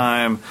 3/2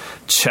 time,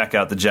 check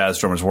out the Jazz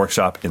Drummers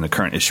Workshop in the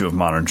current issue of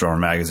Modern Drummer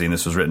Magazine.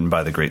 This was written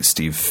by the great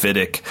Steve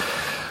Fiddick.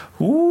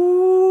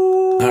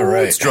 Ooh. All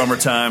right. It's drummer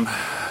time.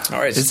 All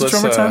right. Is it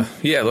drummer time?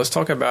 Let's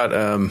talk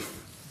about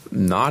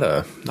not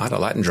a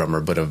Latin drummer,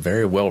 but a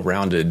very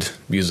well-rounded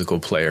musical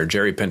player,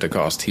 Jerry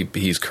Pentecost.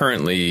 He's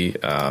currently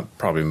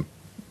probably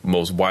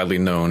most widely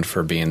known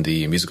for being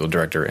the musical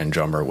director and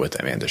drummer with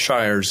Amanda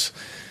Shires.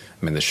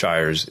 Amanda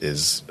Shires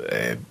is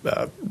a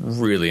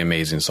really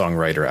amazing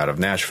songwriter out of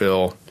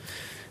Nashville,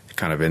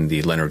 kind of in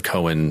the Leonard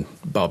Cohen,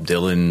 Bob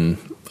Dylan,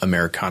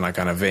 Americana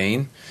kind of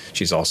vein.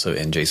 She's also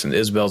in Jason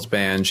Isbell's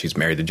band. She's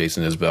married to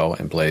Jason Isbell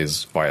and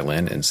plays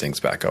violin and sings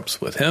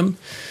backups with him.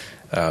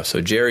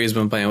 So Jerry's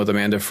been playing with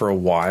Amanda for a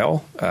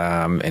while,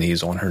 and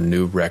he's on her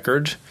new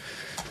record.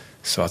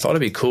 So I thought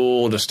it'd be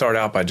cool to start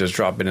out by just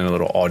dropping in a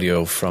little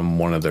audio from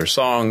one of their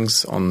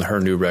songs on her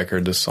new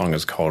record. This song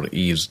is called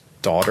Eve's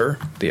Daughter.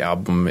 The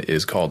album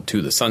is called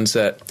To the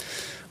Sunset.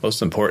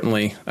 Most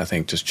importantly, I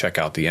think just check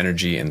out the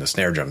energy and the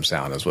snare drum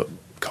sound is what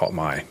caught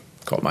my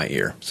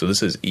ear. So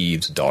this is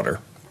Eve's Daughter.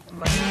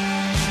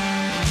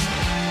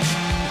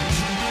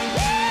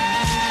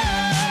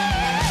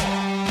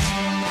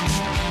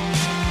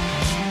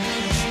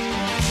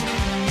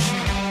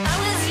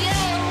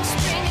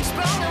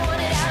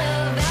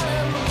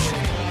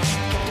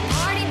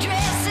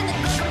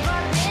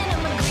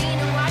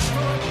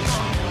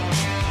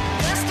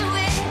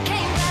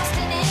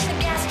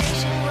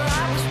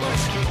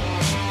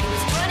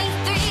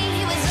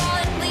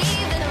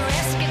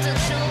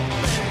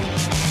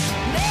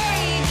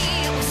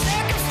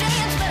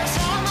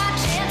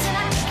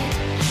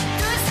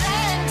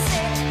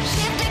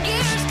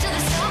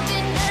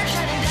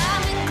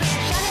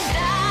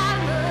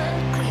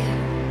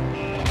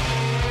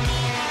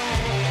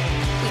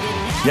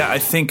 Yeah, I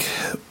think,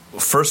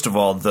 first of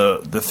all,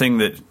 the thing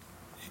that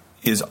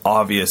is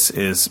obvious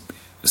is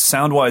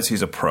sound-wise,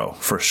 he's a pro,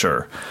 for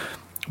sure.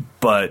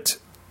 But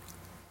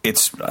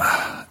it's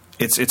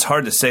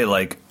hard to say,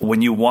 like,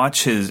 when you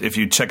watch if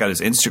you check out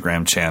his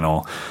Instagram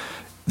channel,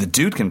 the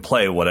dude can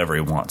play whatever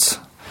he wants.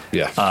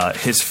 Yeah.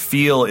 His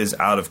feel is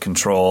out of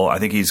control. I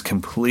think he's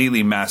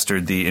completely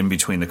mastered the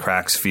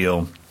in-between-the-cracks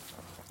feel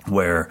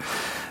where,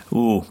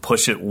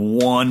 push it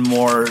one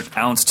more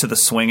ounce to the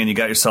swing and you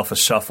got yourself a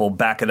shuffle,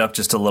 back it up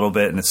just a little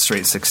bit and it's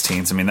straight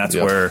 16ths. I mean, that's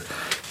where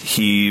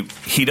he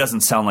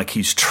doesn't sound like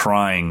he's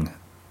trying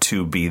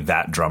to be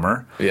that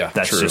drummer. Yeah,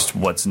 that's true. just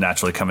what's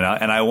naturally coming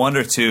out. And I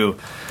wonder too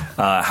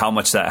how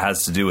much that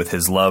has to do with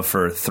his love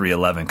for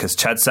 311, because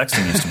Chad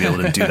Sexton used to be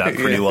able to do that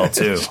pretty well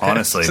too.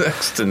 Honestly,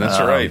 Sexton, that's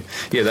right.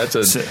 Yeah,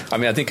 I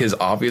mean, I think his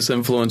obvious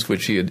influence,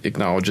 which he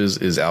acknowledges,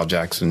 is Al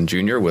Jackson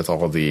Jr. with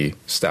all the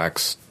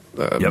Stax,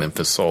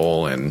 Memphis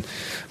Soul and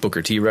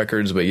Booker T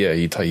records. But yeah,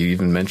 he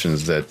even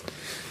mentions that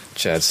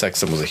Chad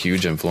Sexton was a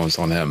huge influence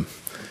on him.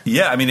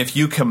 Yeah, I mean, if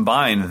you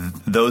combine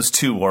those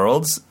two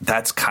worlds,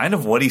 that's kind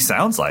of what he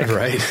sounds like.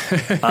 Right.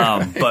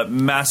 But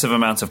massive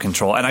amounts of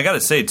control. And I got to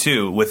say,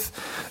 too,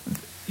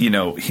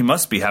 he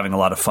must be having a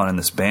lot of fun in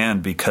this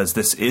band because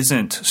this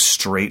isn't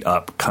straight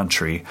up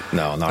country.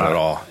 No, not at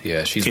all.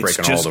 Yeah, she's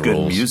breaking all the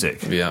rules. It's just good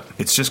music. Yeah.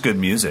 It's just good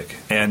music.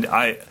 And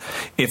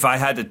if I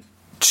had to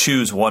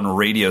choose one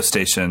radio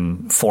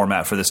station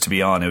format for this to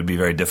be on, it would be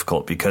very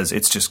difficult because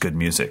it's just good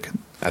music.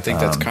 I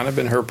think that's kind of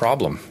been her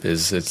problem.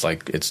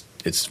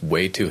 It's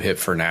way too hip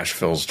for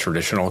Nashville's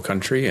traditional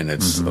country, and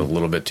it's a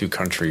little bit too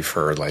country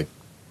for like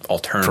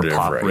alternative for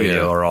pop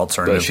radio or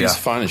alternative. But she's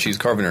fun and she's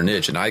carving her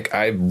niche, and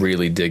I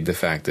really dig the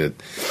fact that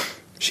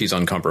she's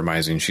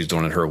uncompromising. She's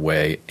doing it her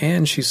way,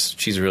 and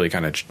she's really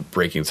kind of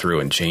breaking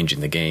through and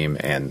changing the game.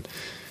 And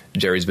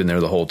Jerry's been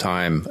there the whole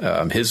time.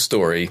 His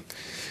story,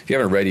 if you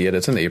haven't read it yet,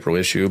 it's in the April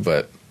issue,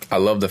 but I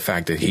love the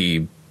fact that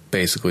he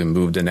basically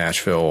moved to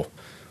Nashville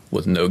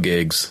with no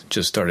gigs,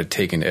 just started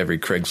taking every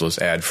Craigslist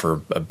ad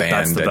for a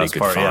band that he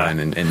could find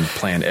and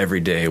plan every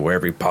day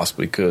wherever he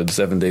possibly could,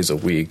 7 days a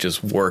week,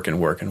 just working.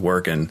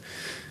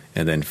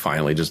 And then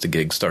finally just the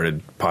gigs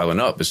started piling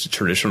up. It's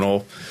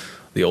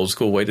the old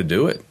school way to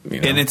do it.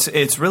 And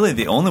it's really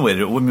the only way to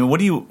do it. I mean, what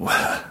do you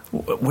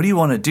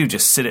want to do?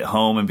 Just sit at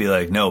home and be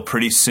like, no,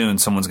 pretty soon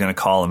someone's going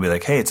to call and be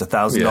like, hey, it's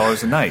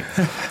 $1,000 a night.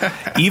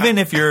 Even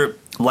if you're,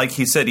 like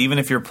he said, even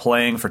if you're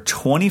playing for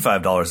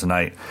 $25 a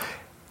night,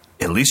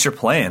 at least you're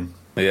playing.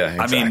 Yeah,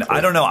 exactly. I mean,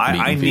 I don't know.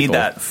 I need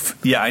that.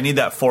 I need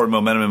that forward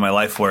momentum in my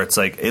life where it's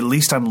like, at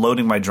least I'm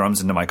loading my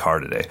drums into my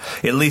car today.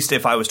 At least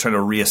if I was trying to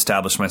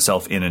reestablish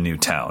myself in a new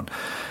town.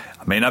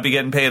 I may not be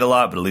getting paid a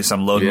lot, but at least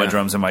I'm loading my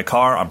drums in my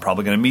car. I'm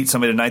probably going to meet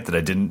somebody tonight that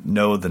I didn't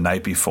know the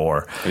night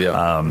before.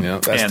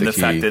 That's and the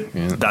key. fact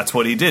that that's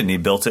what he did, and he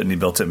built it, and he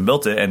built it, and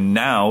built it, and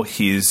now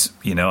he's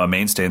a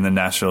mainstay in the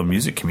Nashville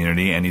music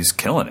community, and he's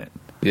killing it.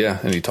 Yeah,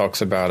 and he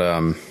talks about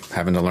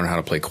having to learn how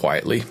to play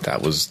quietly.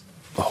 That was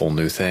a whole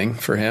new thing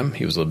for him.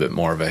 He was a little bit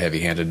more of a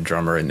heavy-handed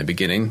drummer in the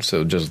beginning,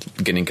 so just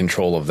getting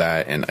control of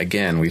that. And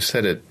again, we've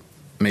said it,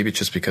 maybe it's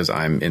just because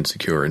I'm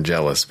insecure and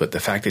jealous, but the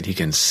fact that he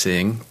can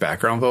sing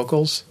background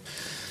vocals,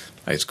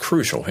 it's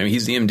crucial. I mean,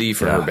 he's the MD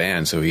for her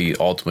band, so he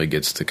ultimately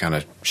gets to kind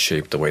of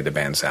shape the way the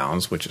band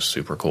sounds, which is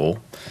super cool.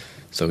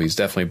 So he's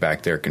definitely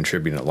back there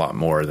contributing a lot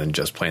more than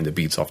just playing the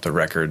beats off the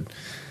record.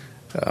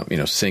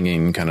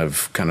 Singing, kind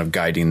of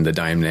guiding the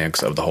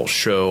dynamics of the whole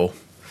show.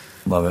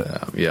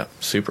 Love it.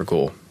 Super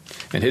cool.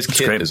 And his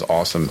kit is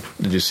awesome.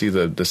 Did you see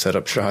the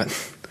setup shot?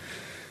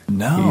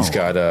 No. He's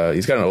got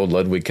an old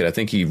Ludwig kit. I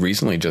think he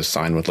recently just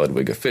signed with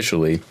Ludwig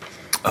officially.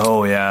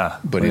 Oh yeah,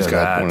 but he's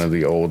got one of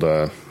the old.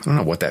 I don't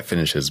know what that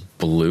finish is.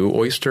 Blue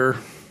oyster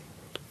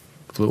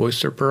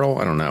pearl.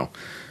 I don't know.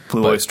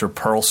 Oyster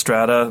pearl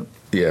strata.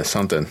 Yeah,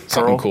 something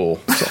cool.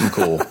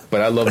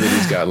 But I love that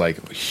he's got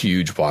like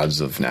huge wads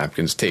of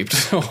napkins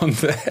taped on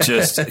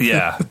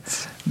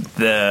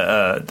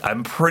that.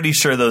 I'm pretty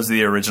sure those are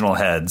the original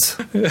heads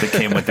that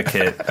came with the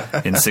kit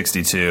in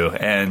 '62.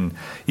 And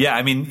yeah,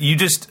 I mean, you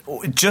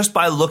just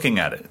by looking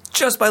at it,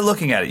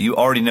 you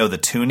already know the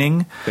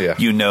tuning. Yeah.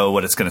 You know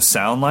what it's going to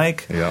sound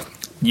like. Yeah.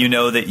 You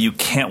know that you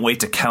can't wait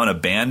to count a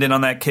band in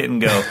on that kit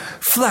and go,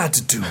 flat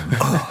doom.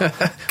 Oh,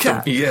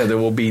 yeah, there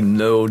will be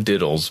no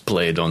diddles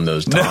played on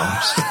those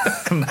toms.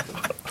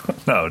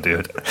 No,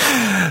 dude.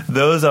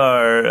 Those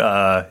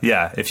are,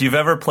 if you've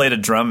ever played a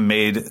drum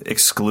made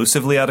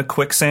exclusively out of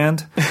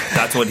quicksand,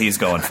 that's what he's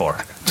going for.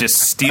 Just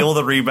steal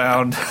the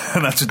rebound,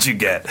 and that's what you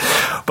get.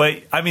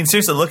 But, I mean,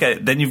 seriously, look at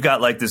it. Then you've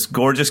got, like, this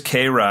gorgeous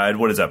K-Ride.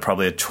 What is that,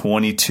 probably a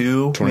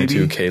 22?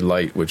 22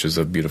 K-Light, which is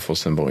a beautiful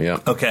symbol, yeah.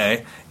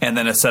 Okay. And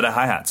then a set of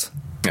hi-hats.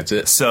 That's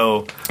it.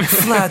 So,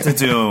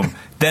 flat-a-doom.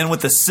 Then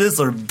with the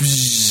sizzler,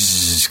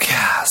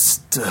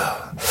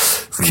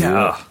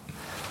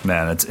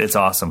 man, it's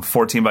awesome.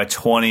 14 by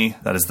 20.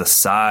 That is the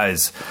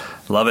size.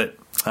 Love it.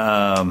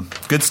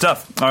 Good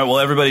stuff. All right, well,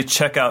 everybody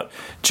check out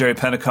Jerry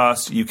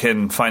Pentecost. You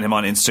can find him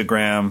on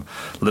Instagram.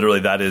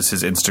 Literally, that is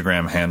his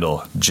Instagram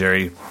handle,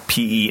 Jerry,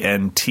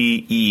 Pentecost.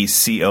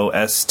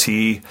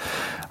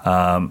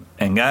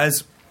 And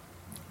guys,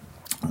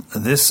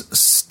 this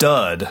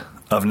stud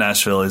of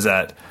Nashville is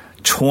at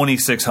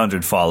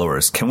 2,600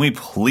 followers. Can we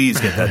please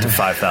get that to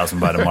 5,000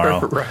 by tomorrow?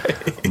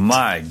 Right.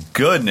 My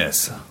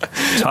goodness.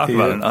 Talk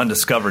about an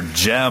undiscovered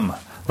gem.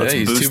 Let's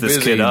boost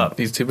this kid up.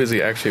 He's too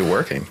busy actually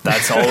working.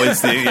 That's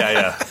always the,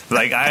 yeah.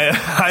 Like,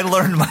 I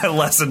learned my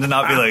lesson to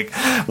not be like,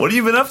 what have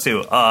you been up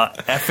to?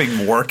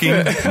 Effing working?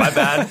 My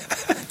bad.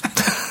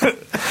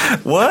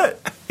 What?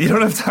 You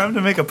don't have time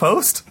to make a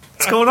post?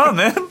 What's going on,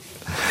 man?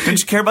 Didn't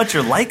you care about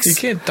your likes? You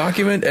can't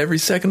document every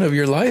second of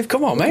your life?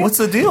 Come on, man. What's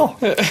the deal?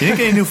 You didn't get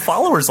any new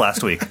followers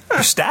last week. Your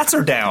stats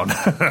are down.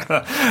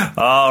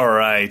 All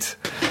right.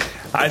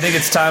 I think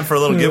it's time for a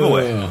little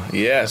giveaway.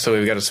 Yeah, so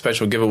we've got a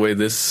special giveaway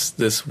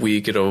this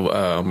week. It'll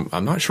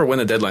I'm not sure when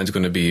the deadline's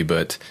going to be,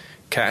 but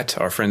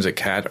our friends at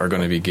Cat are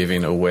going to be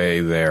giving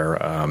away their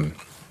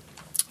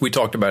we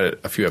talked about it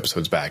a few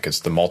episodes back.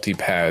 It's the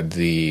multi-pad,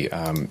 the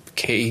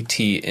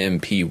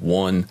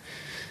KTMP1.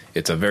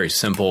 It's a very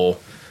simple,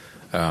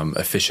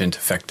 efficient,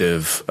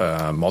 effective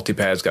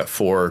multi-pad. It's got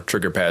 4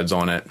 trigger pads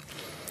on it.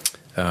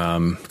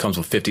 Comes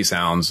with 50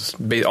 sounds,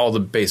 all the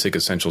basic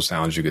essential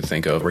sounds you could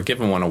think of. We're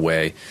giving one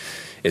away.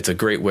 It's a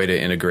great way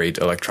to integrate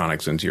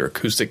electronics into your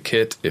acoustic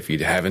kit if you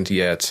haven't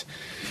yet.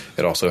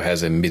 It also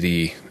has a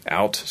MIDI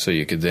out, so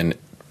you could then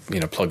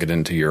plug it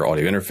into your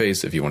audio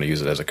interface if you want to use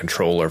it as a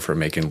controller for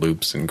making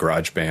loops in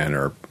GarageBand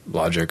or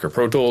Logic or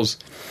Pro Tools.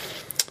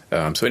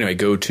 So anyway,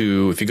 if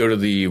you go to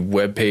the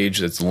webpage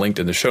that's linked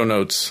in the show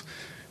notes,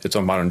 it's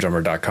on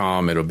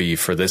moderndrummer.com. It'll be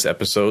for this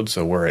episode,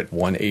 so we're at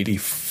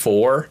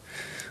 184.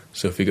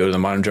 So if you go to the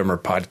Modern Drummer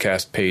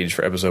podcast page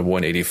for episode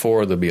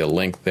 184, there'll be a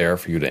link there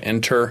for you to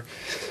enter.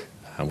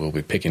 We'll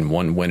be picking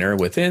one winner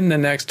within the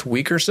next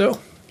week or so.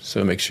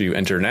 So make sure you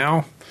enter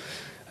now.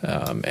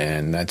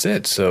 And that's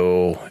it.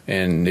 So,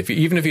 and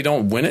even if you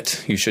don't win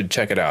it, you should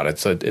check it out.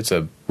 It's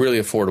a really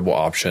affordable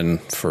option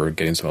for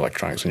getting some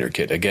electronics in your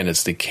kit. Again,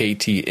 it's the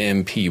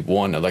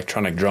KTMP1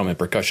 electronic drum and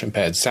percussion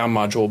pad sound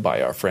module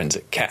by our friends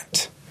at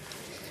Cat.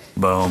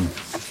 Boom.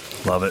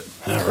 Love it.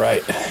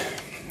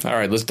 All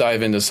right, let's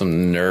dive into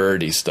some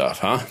nerdy stuff,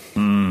 huh?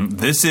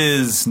 This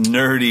is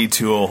nerdy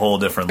to a whole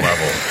different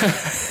level.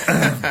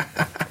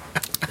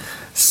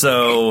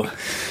 So,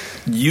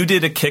 you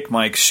did a kick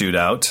mic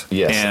shootout.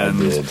 Yes, I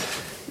did.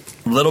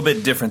 A little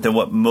bit different than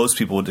what most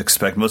people would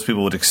expect. Most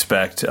people would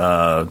expect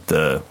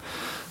the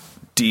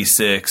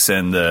D6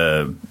 and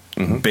the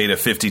Beta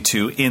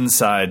 52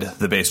 inside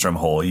the bass drum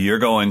hole. You're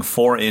going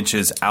 4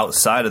 inches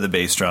outside of the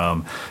bass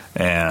drum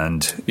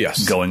and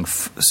going.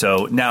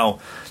 So now,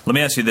 let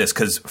me ask you this,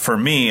 because for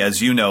me,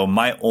 as you know,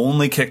 my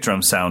only kick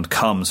drum sound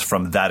comes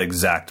from that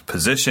exact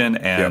position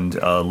and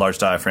a large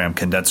diaphragm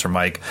condenser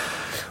mic.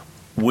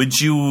 Would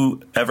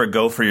you ever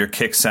go for your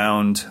kick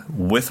sound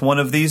with one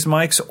of these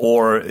mics,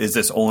 or is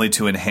this only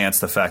to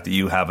enhance the fact that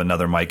you have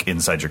another mic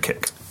inside your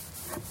kick?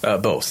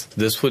 Both.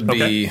 This would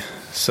be,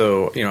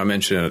 so, I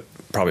mentioned it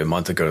probably a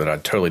month ago that I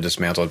totally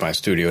dismantled my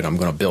studio and I'm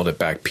going to build it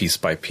back piece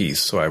by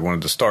piece. So I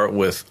wanted to start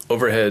with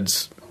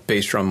overheads,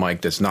 bass drum mic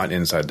that's not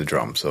inside the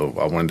drum. So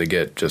I wanted to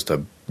get just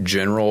a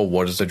general,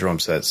 what does the drum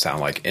set sound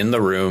like in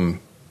the room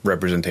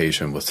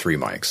representation with 3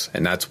 mics.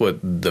 And that's what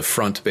the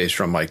front bass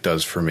drum mic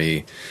does for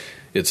me.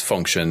 Its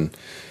function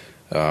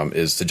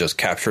is to just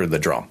capture the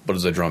drum. What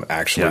does the drum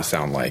actually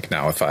sound like?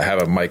 Now, if I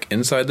have a mic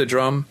inside the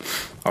drum,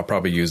 I'll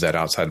probably use that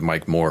outside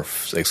mic more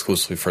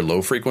exclusively for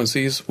low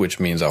frequencies, which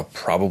means I'll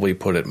probably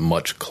put it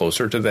much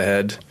closer to the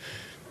head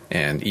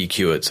and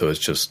EQ it so it's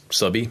just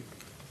subby.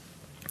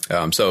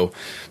 So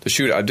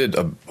I did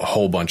a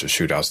whole bunch of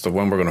shootouts. The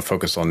one we're going to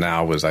focus on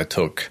now was I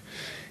took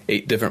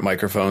 8 different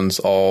microphones,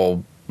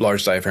 all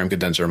large diaphragm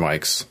condenser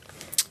mics,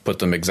 put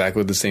them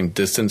exactly the same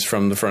distance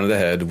from the front of the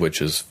head,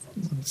 which is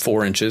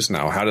 4 inches.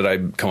 Now, how did I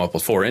come up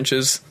with 4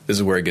 inches? This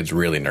is where it gets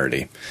really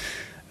nerdy.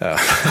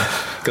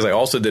 Because I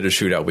also did a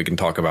shootout we can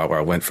talk about where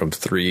I went from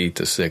 3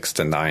 to 6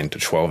 to 9 to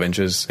 12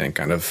 inches and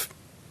kind of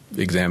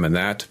examine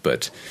that.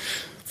 But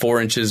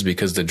 4 inches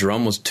because the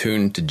drum was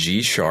tuned to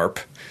G sharp.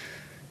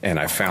 And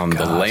I found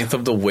the length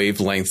of the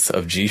wavelength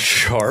of G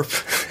sharp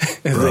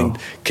and then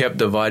kept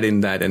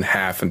dividing that in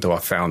half until I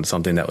found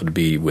something that would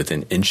be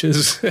within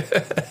inches.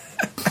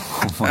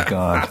 Oh, my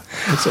God.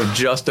 So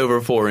just over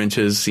 4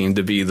 inches seemed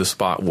to be the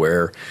spot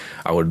where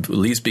I would at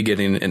least be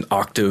getting an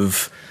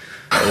octave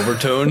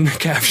overtone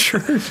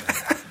captured.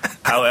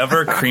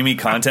 However creamy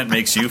content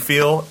makes you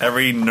feel,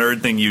 every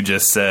nerd thing you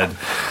just said.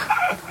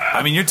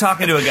 I mean, you're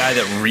talking to a guy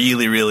that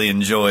really, really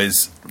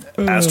enjoys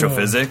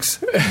astrophysics.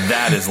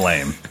 That is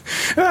lame.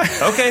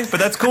 Okay, but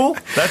that's cool.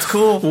 That's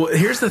cool. Well,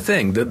 here's the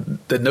thing.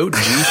 The note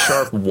G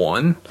sharp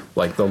 1,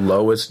 like the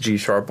lowest G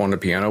sharp on the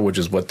piano, which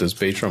is what this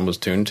bass drum was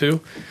tuned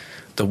to,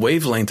 the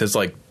wavelength is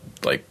like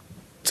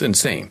it's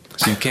insane.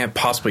 So you can't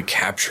possibly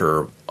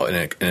capture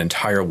an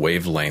entire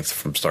wavelength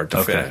from start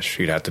to finish.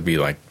 You'd have to be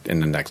like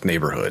in the next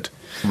neighborhood.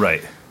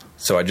 Right.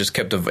 So I just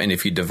kept, and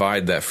if you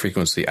divide that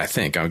frequency, I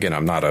think, again,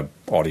 I'm not an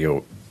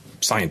audio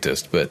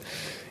scientist, but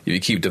if you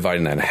keep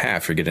dividing that in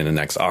half, you're getting the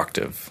next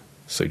octave.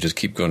 So you just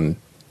keep going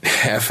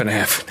half and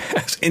half.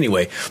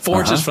 Anyway,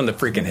 4 inches from the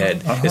freaking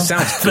head. It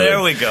sounds good.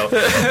 There we go.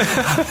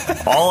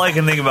 All I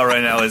can think about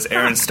right now is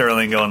Aaron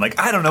Sterling going like,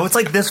 I don't know, it's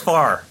like this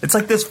far. It's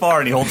like this far,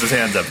 and he holds his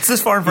hands up. It's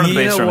this far in front of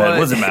the bass drum head. What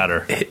does it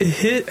matter?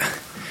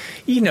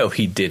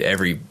 He did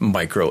every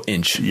micro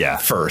inch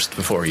first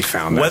before he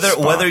found that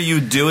spot. Whether you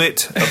do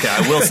it, okay,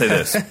 I will say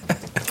this.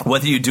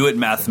 Whether you do it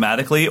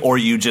mathematically or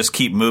you just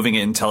keep moving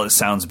it until it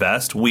sounds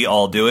best, we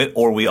all do it,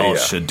 or we all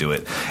should do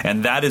it.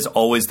 And that is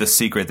always the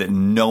secret that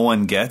no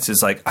one gets,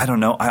 is like, I don't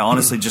know, I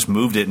honestly just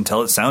moved it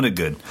until it sounded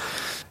good.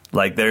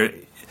 Like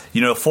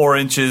 4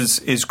 inches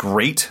is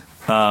great,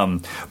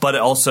 but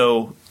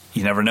also,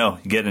 you never know.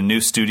 You get in a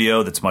new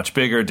studio that's much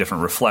bigger,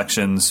 different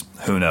reflections.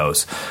 Who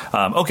knows?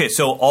 Okay,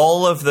 so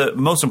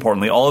most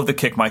importantly, all of the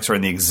kick mics are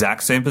in the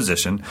exact same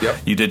position. Yep.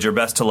 You did your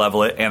best to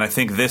level it, and I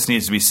think this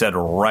needs to be said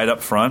right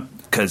up front,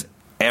 because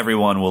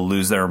everyone will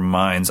lose their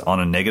minds on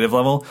a negative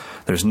level.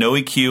 There's no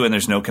EQ and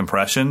there's no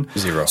compression.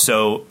 0.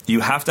 So you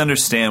have to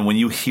understand, when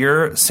you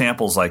hear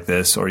samples like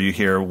this, or you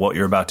hear what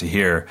you're about to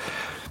hear,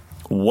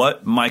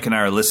 what Mike and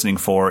I are listening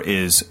for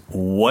is,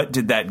 what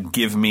did that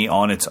give me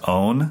on its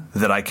own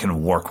that I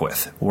can work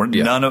with? We're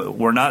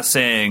not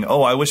saying,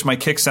 oh, I wish my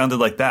kick sounded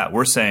like that.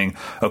 We're saying,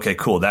 okay,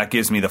 cool, that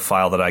gives me the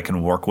file that I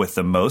can work with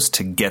the most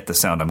to get the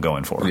sound I'm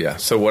going for. Yeah,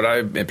 so what I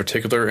in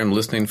particular am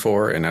listening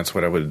for, and that's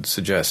what I would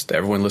suggest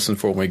everyone listen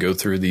for when we go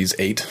through these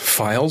 8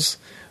 files,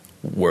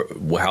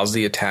 how's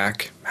the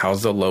attack,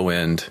 how's the low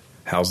end,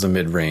 how's the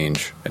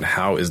mid-range, and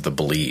how is the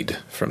bleed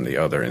from the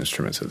other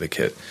instruments of the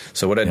kit.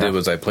 So what I did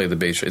was I played the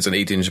bass. It's an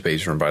 8-inch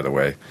bass drum, by the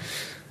way.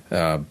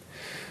 I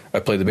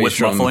played the bass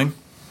drum. With muffling?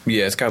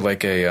 Yeah, it's got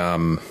like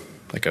a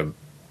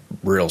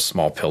real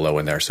small pillow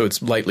in there, so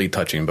it's lightly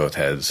touching both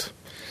heads.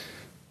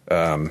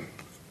 I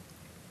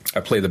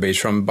play the bass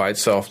drum by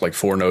itself, like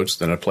 4 notes,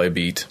 then I play a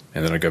beat,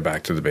 and then I go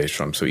back to the bass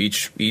drum. So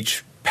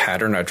each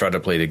pattern, I try to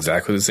play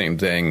exactly the same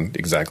thing,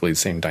 exactly the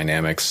same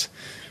dynamics.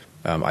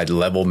 I'd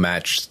level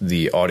match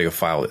the audio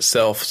file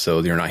itself,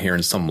 so you're not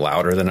hearing some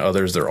louder than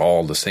others. They're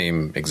all the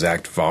same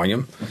exact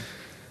volume.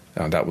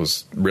 That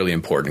was really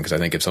important, because I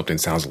think if something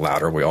sounds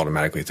louder, we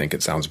automatically think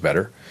it sounds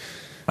better.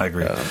 I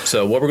agree.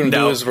 So what we're going to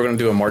do is we're going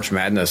to do a March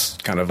Madness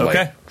kind of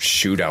like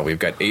shootout. We've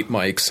got 8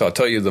 mics. So I'll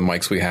tell you the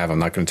mics we have. I'm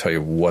not going to tell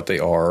you what they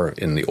are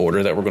in the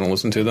order that we're going to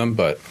listen to them,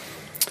 but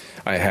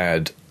I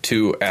had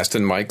 2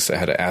 Aston mics. I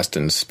had an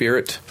Aston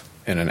Spirit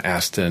and an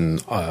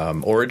Aston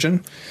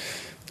Origin.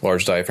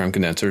 Large diaphragm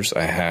condensers.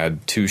 I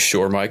had 2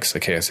 Shure mics,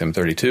 a KSM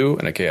 32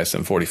 and a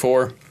KSM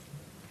 44.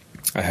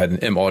 I had an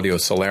M Audio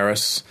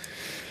Solaris.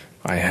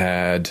 I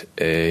had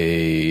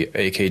a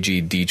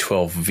AKG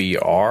D12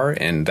 VR,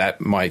 and that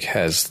mic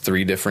has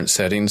 3 different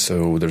settings,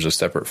 so there's a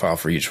separate file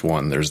for each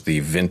one. There's the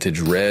vintage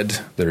red,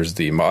 there's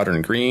the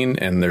modern green,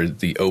 and there's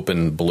the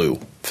open blue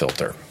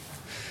filter.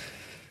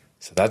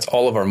 So that's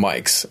all of our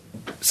mics.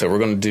 So we're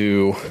going to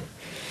do,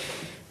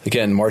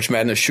 again, March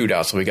Madness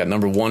shootout. So we got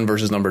number 1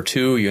 versus number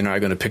 2. You and I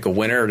are going to pick a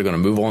winner. We're going to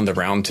move on to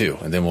round 2,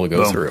 and then we'll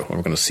go through. And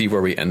we're going to see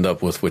where we end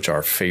up with which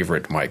our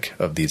favorite mic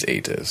of these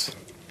 8 is.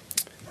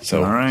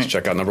 So let's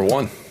check out number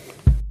 1.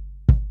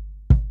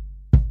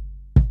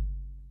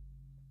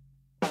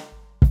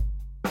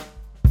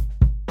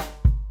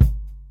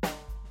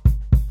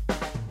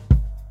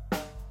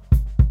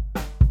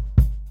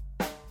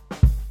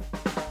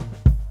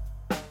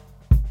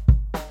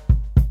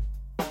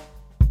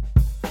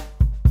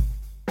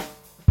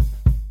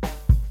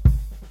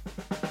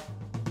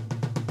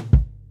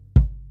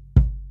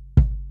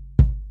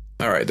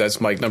 All right, that's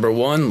mic number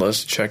 1.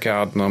 Let's check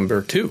out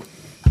number 2.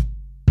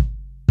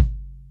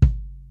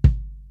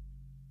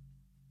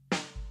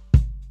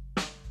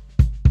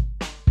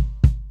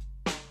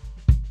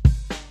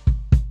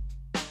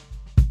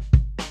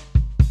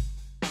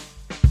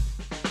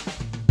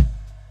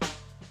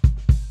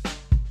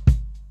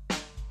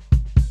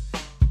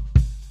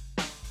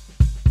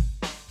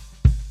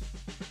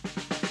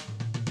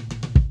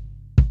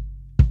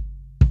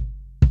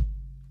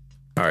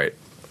 All right,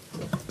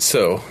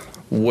 so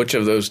which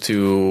of those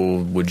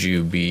 2 would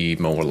you be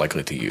more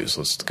likely to use?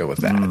 Let's go with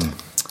that.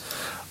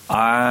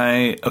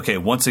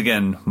 Once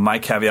again, my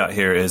caveat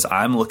here is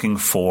I'm looking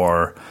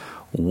for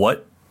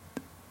what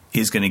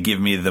is going to give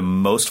me the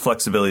most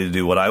flexibility to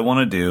do what I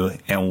want to do,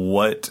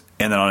 and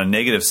then on a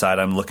negative side,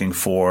 I'm looking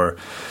for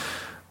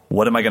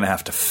what am I going to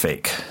have to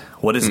fake?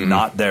 What is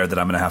not there that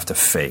I'm going to have to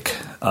fake?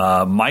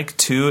 Mic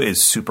 2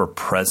 is super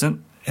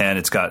present, and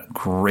it's got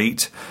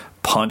great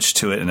punch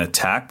to it and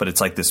attack, but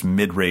it's like this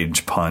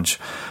mid-range punch.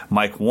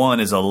 Mic 1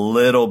 is a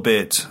little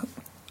bit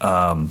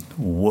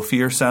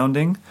woofier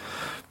sounding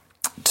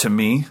to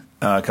me,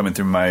 coming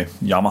through my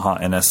Yamaha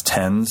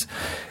NS10s.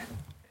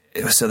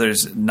 So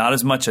there's not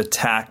as much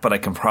attack, but I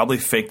can probably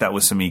fake that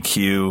with some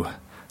EQ.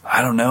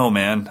 I don't know,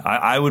 man.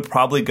 I would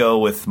probably go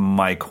with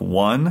mic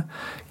 1,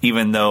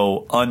 even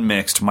though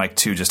unmixed, mic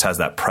 2 just has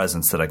that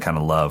presence that I kind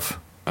of love.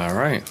 All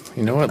right.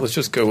 You know what? Let's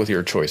just go with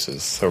your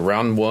choices. So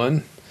round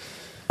 1.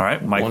 All right,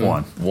 mic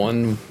 1.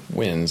 1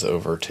 wins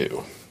over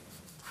 2.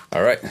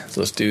 All right,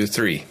 so let's do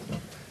 3.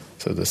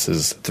 So this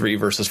is 3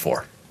 versus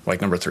 4, like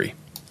number 3.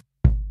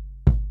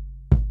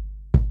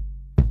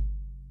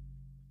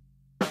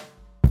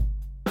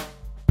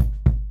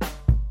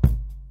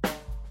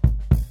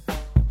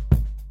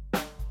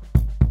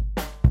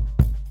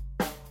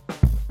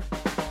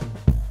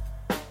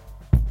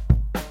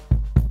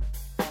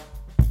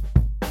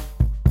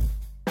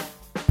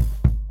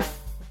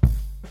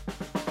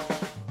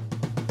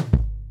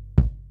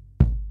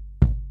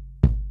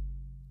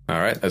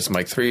 right, that's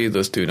mic 3.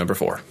 Let's do number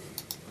 4.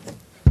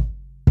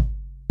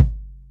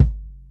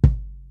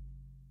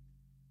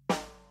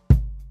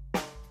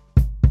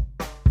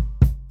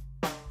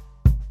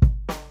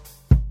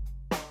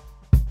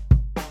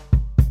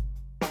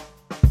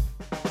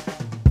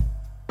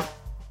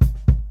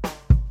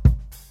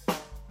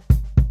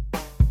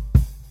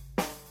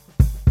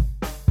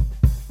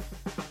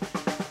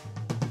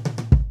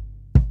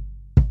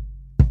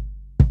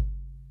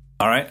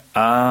 All right.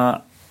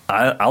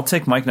 I'll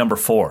take mic number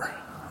 4.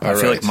 I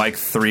feel like mic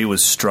 3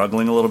 was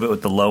struggling a little bit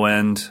with the low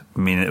end. I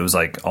mean, it was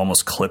like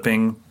almost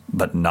clipping,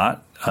 but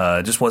not.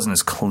 It just wasn't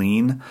as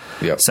clean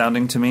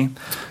sounding to me.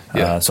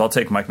 Yeah. So I'll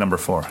take mic number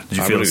 4. Did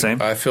you feel the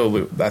same? I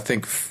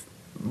think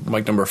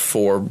mic number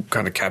 4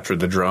 kind of captured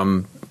the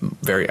drum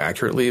very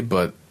accurately,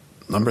 but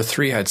number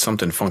 3 had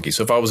something funky.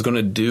 So if I was going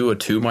to do a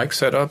 2 mic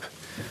setup,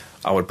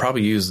 I would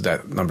probably use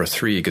that number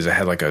 3 because it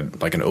had like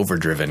an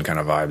overdriven kind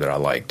of vibe that I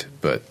liked.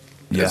 But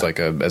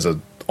as a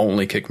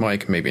only kick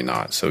mic, maybe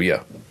not. So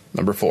yeah,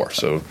 number 4.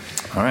 So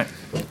all right,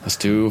 let's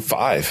do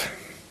 5.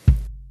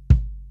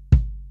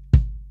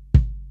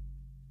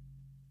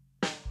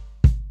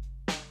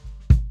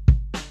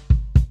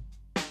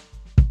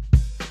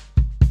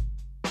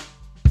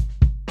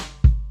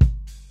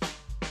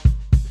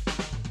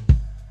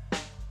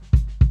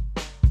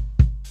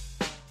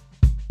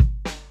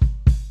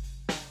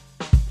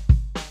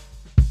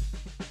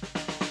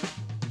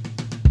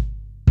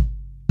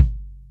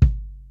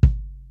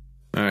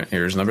 All right,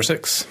 here's number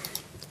 6.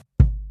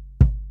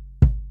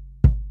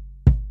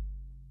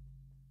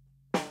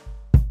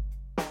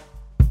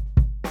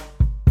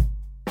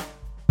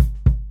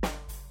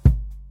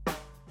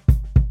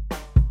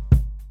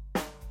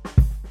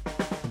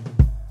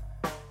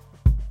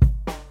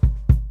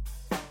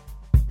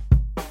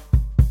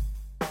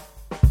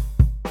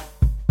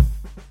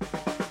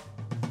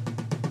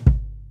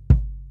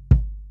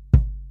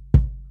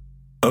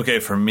 Okay,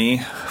 for me,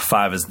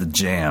 5 is the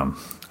jam.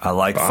 I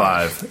like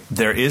 5.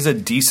 There is a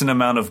decent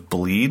amount of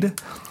bleed,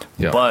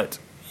 but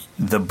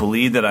the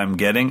bleed that I'm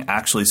getting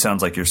actually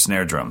sounds like your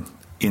snare drum.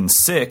 In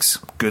 6,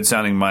 good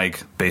sounding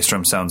mic, bass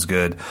drum sounds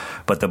good,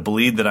 but the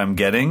bleed that I'm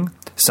getting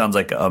sounds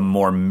like a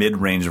more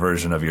mid-range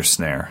version of your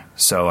snare.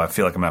 So I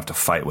feel like I'm going to have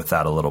to fight with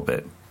that a little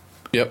bit.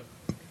 Yep,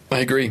 I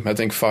agree. I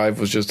think 5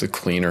 was just a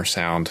cleaner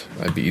sound.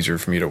 That'd be easier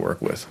for me to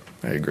work with.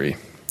 I agree.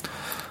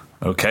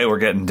 Okay, we're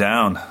getting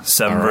down.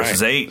 7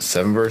 versus 8.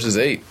 7 versus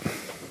 8.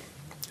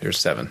 Here's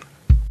 7.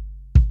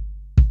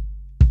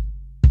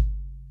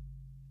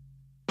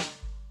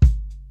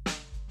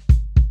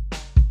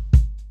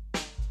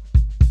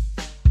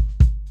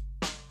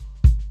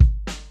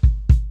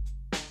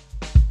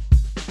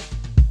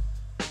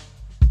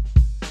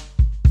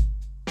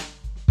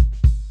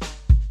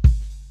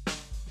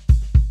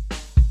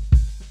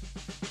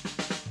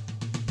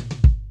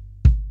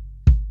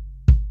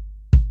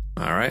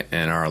 All right,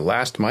 and our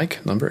last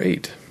mic, number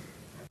 8.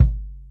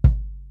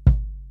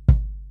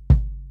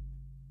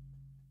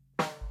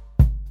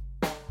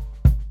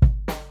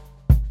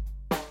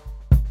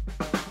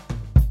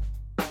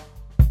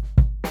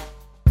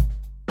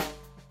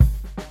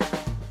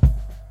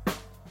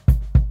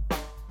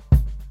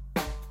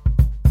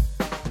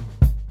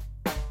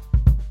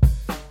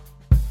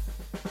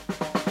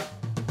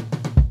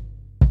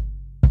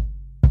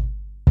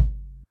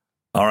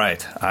 All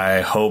right.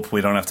 I hope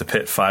we don't have to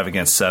pit 5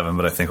 against 7,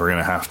 but I think we're going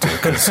to have to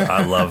because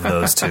I love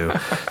those two.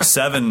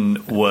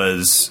 7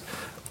 was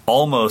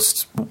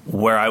almost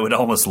where I would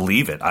almost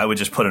leave it. I would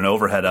just put an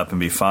overhead up and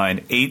be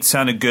fine. 8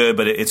 sounded good,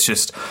 but it's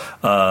just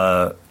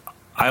I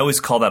always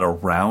call that a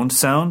round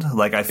sound.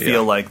 Like I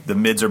feel like the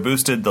mids are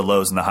boosted, the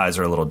lows and the highs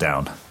are a little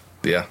down.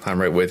 Yeah,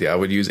 I'm right with you. I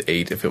would use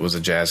 8 if it was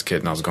a jazz kit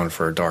and I was going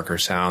for a darker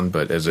sound,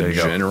 but as a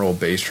general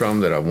bass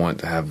drum that I want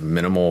to have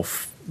minimal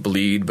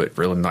bleed, but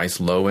really nice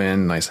low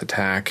end, nice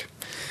attack,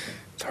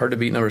 it's hard to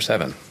beat number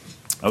 7.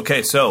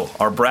 Okay, so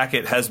our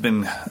bracket has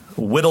been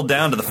whittled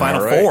down to the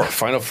final 4.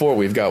 Final 4.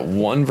 We've got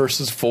 1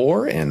 versus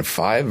 4 and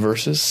 5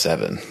 versus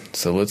 7.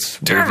 So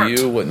let's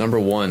review what number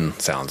 1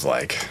 sounds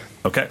like.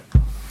 Okay.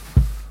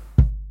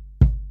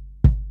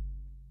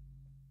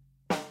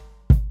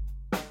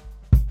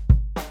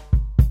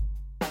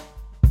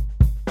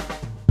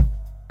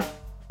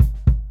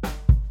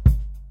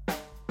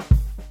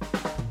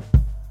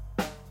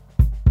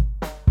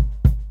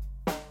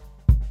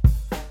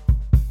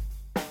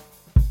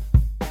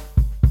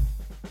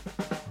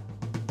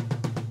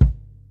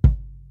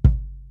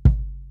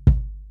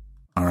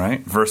 All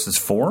right, versus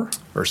 4?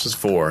 Versus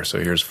 4, so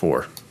here's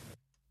 4.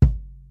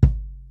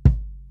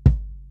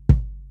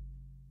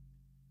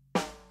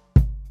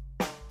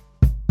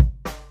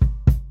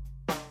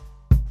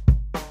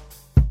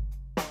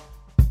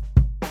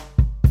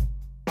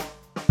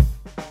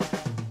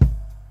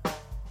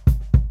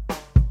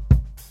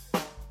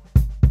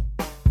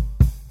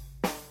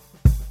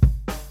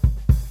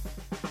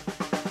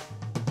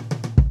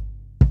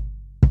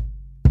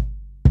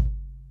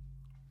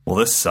 Well,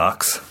 this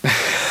sucks.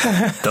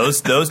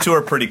 Those two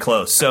are pretty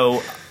close.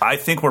 So I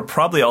think we're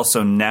probably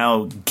also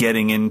now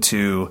getting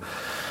into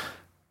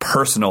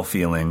personal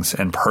feelings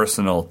and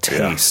personal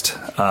taste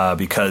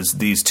because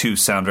these two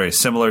sound very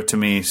similar to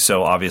me.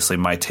 So obviously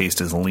my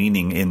taste is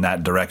leaning in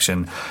that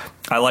direction.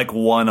 I like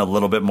one a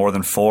little bit more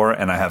than 4,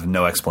 and I have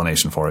no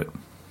explanation for it.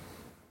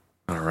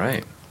 All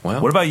right.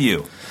 Well, what about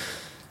you?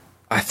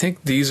 I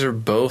think these are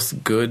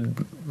both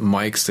good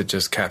mics that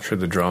just capture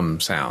the drum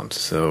sound.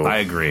 So I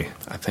agree.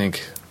 I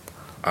think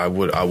I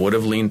would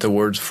have leaned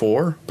towards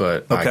 4,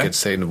 but I could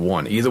say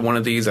 1. Either one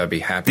of these, I'd be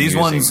happy. These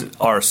using. ones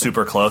are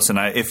super close, and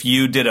if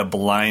you did a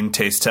blind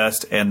taste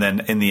test and then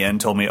in the end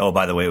told me, oh,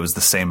 by the way, it was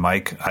the same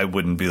mic, I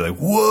wouldn't be like,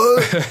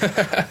 what?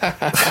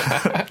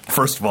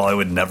 First of all, I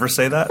would never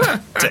say that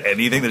to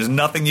anything. There's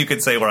nothing you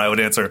could say where I would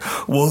answer,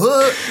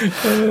 what?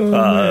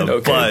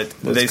 But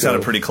they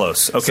sounded pretty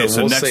close. Okay,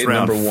 so we'll next say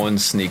round. number 1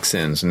 sneaks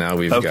in. So now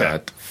we've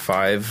got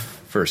 5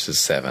 versus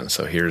 7.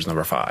 So here's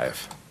number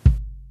 5.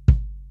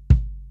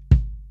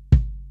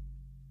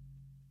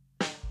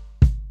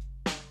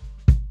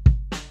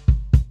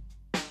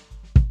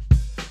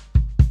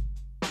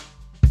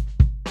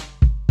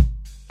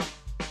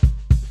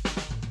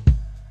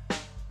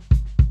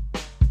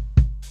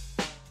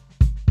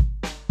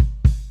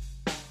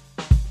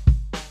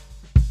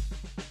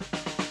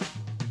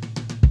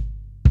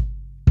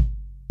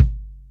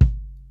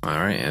 All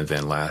right, and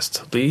then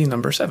lastly,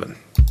 number 7.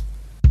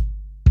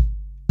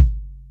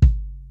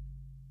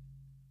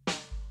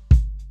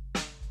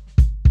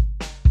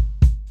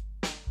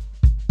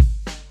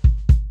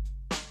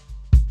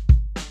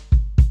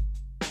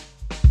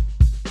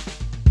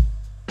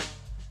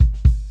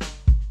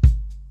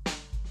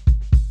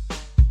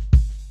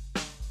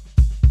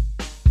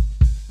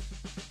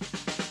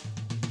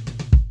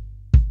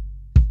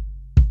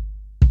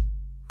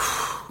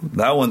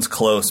 That one's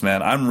close,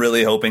 man. I'm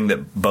really hoping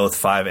that both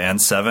 5 and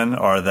 7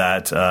 are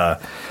that.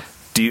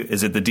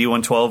 Is it the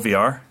D112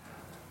 VR?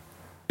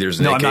 There's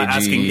an no, AKG, I'm not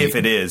asking if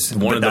it is.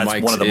 One of the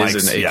mics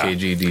is an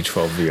AKG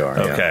D12 VR.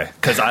 Okay,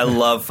 because I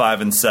love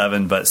 5 and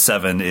 7, but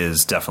 7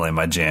 is definitely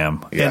my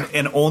jam. Yeah.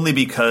 And only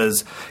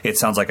because it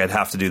sounds like I'd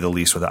have to do the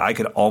least with it. I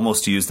could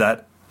almost use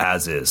that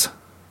as is.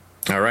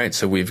 All right,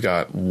 so we've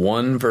got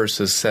 1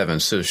 versus 7.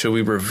 So should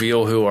we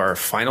reveal who our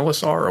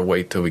finalists are or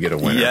wait till we get a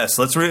winner? Yes,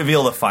 let's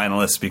reveal the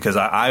finalists because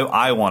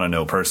I want to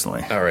know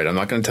personally. All right, I'm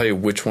not going to tell you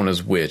which one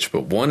is which,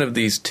 but one of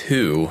these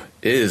two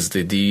is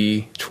the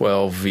D12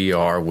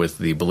 VR with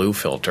the blue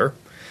filter.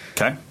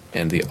 Okay.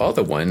 And the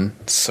other one,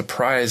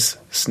 surprise,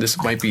 this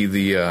might be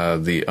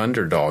the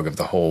underdog of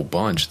the whole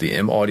bunch, the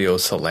M Audio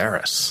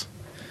Solaris.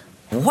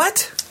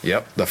 What?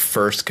 Yep, the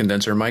first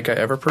condenser mic I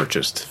ever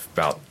purchased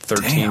about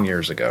 13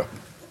 years ago.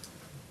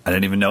 I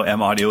didn't even know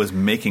M Audio was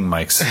making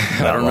mics.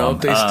 I don't know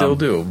if they still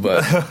do,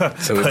 but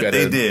so we've got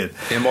did.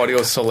 M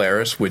Audio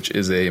Solaris, which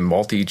is a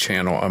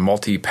multi-channel, a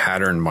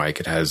multi-pattern mic.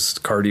 It has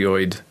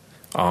cardioid,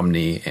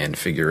 omni, and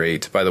figure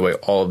 8. By the way,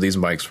 all of these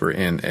mics were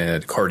in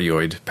a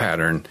cardioid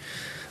pattern.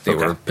 They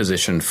were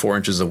positioned 4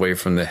 inches away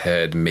from the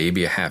head,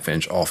 maybe a half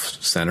inch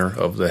off center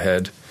of the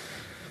head.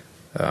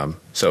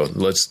 So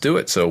let's do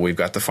it. So we've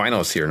got the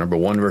finalists here, number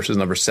 1 versus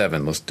number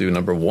 7. Let's do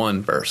number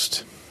 1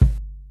 first.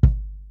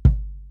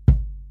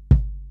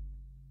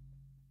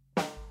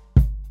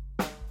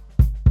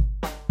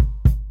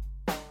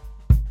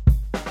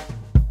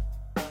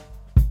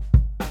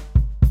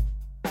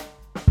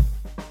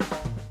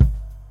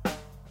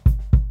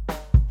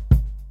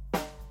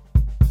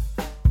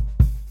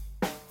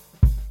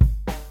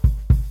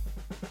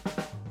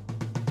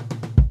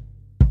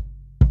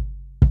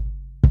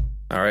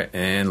 All right,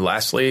 and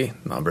lastly,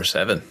 number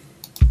 7.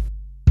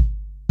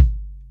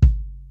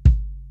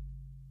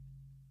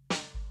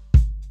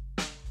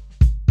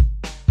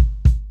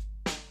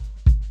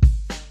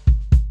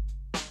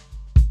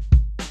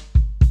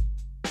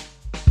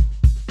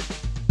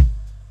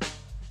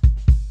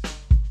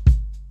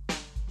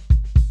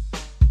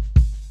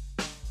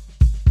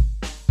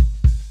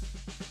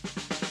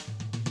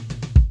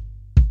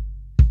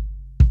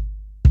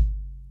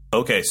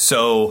 Okay,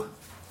 so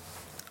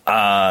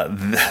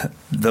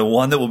the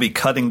one that will be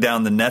cutting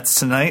down the nets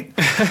tonight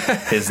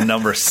is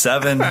number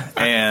 7,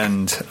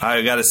 and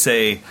I got to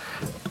say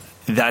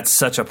that's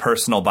such a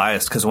personal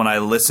bias because when I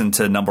listen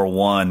to number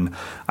 1,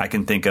 I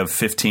can think of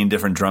 15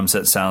 different drum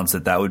set sounds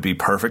that would be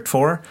perfect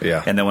for.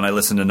 Yeah. And then when I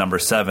listen to number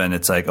 7,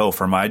 it's like, oh,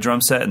 for my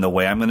drum set and the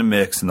way I'm going to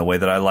mix and the way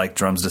that I like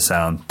drums to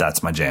sound,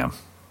 that's my jam.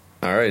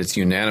 All right, it's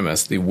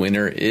unanimous. The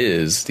winner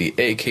is the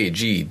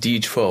AKG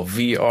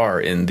D12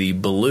 VR in the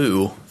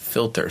blue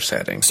filter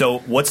setting. So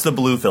what's the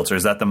blue filter?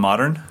 Is that the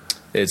modern?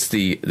 It's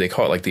they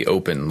call it like the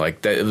open,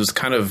 like that. It was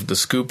kind of, the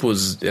scoop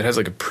it has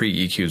like a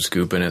pre-EQ'd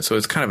scoop in it, so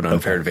it's kind of an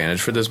unfair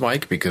advantage for this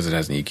mic because it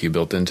has an EQ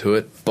built into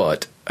it.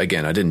 But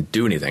again, I didn't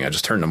do anything. I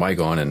just turned the mic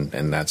on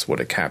and that's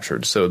what it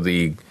captured. So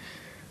the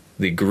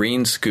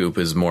green scoop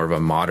is more of a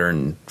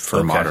modern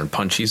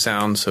punchy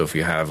sound. So if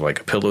you have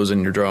like pillows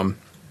in your drum.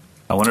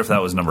 I wonder if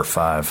that was number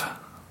 5.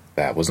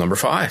 That was number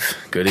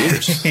 5. Good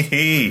ears.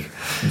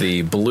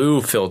 The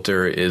blue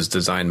filter is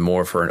designed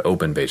more for an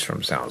open bass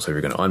drum sound. So if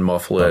you're going to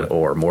unmuffle it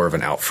or more of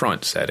an out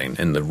front setting.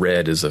 And the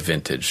red is a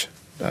vintage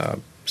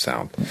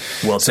sound.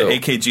 Well, to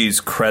AKG's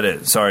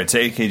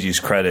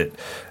credit,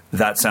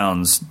 that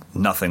sounds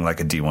nothing like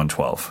a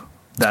D112.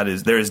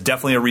 There is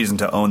definitely a reason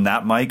to own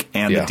that mic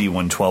and the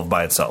D112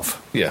 by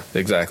itself. Yeah,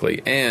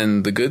 exactly.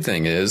 And the good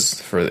thing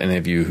is, for any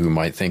of you who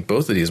might think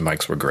both of these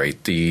mics were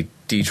great, the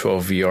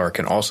D12 VR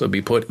can also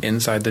be put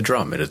inside the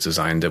drum. It is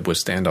designed to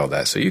withstand all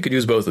that. So you could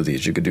use both of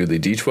these. You could do the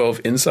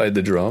D12 inside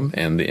the drum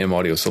and the M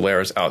Audio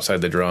Solaris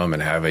outside the drum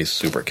and have a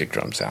super kick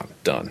drum sound.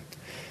 Done.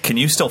 Can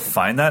you still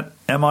find that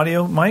M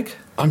Audio mic?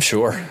 I'm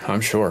sure.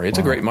 It's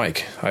a great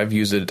mic. I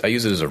use it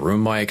as a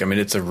room mic. I mean,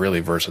 it's a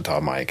really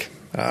versatile mic.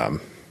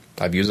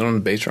 I've used it on the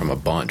bass drum a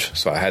bunch,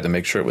 so I had to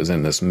make sure it was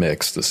in this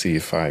mix to see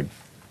if my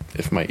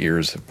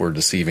ears were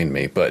deceiving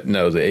me. But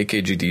no, the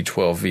AKG D12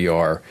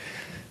 VR,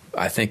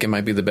 I think it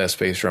might be the best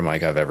bass drum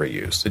mic I've ever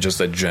used. It's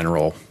just a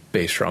general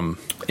bass drum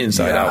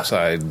inside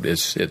outside.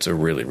 It's a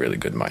really, really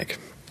good mic.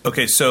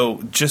 Okay,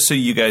 so just so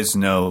you guys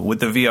know, with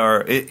the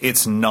VR,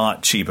 it's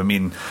not cheap. I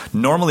mean,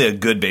 normally a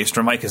good bass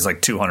drum mic is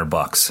like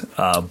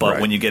 $200, but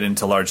when you get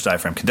into large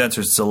diaphragm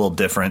condensers, it's a little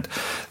different.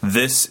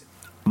 This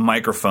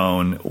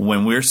microphone,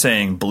 when we're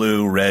saying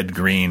blue, red,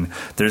 green,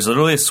 there's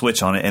literally a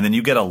switch on it, and then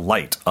you get a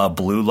light, a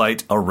blue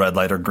light, a red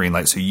light, or green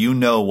light, so you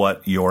know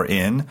what you're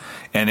in,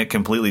 and it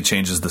completely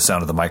changes the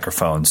sound of the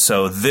microphone.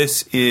 So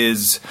this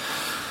is...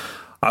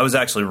 I was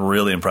actually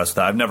really impressed with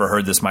that. I've never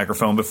heard this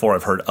microphone before.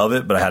 I've heard of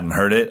it, but I hadn't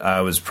heard it.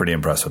 I was pretty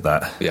impressed with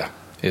that. Yeah,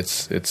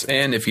 it's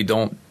and if you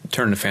don't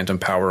turn the phantom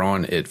power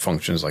on, it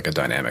functions like a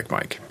dynamic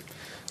mic.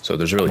 So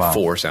there's really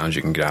 4 sounds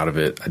you can get out of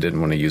it. I didn't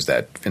want to use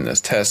that in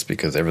this test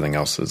because everything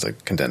else is a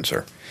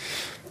condenser.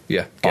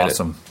 Yeah,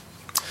 awesome.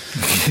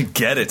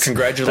 Get it.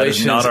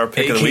 Congratulations, not our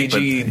pick AKG of the week,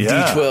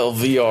 D12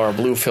 VR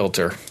blue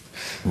filter.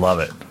 Love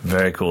it.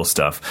 Very cool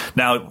stuff.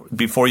 Now,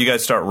 before you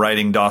guys start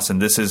writing Dawson,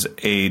 this is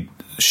a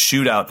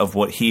shootout of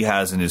what he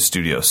has in his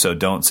studio. So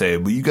don't say,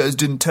 well, you guys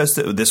didn't test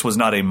it. This was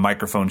not a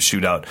microphone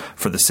shootout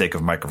for the sake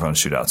of microphone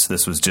shootouts.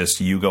 This was just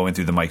you going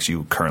through the mics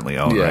you currently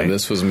own, right? Yeah,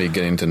 this was me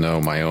getting to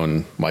know my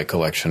own mic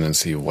collection and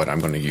see what I'm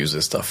going to use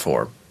this stuff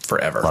for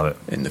forever. Love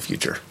it. In the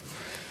future.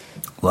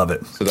 Love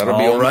it. So that'll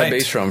be on my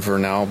bass drum for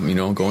now,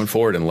 going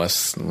forward,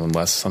 unless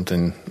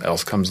something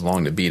else comes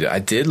along to beat it. I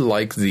did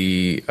like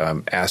the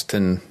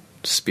Aston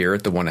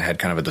Spirit, the one that had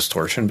kind of a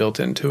distortion built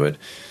into it.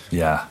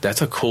 Yeah.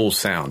 That's a cool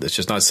sound. It's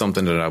just not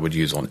something that I would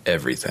use on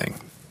everything,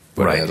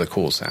 but it has a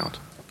cool sound.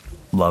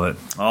 Love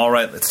it. All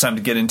right, it's time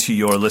to get into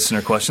your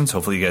listener questions.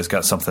 Hopefully you guys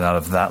got something out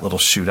of that little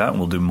shootout, and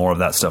we'll do more of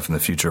that stuff in the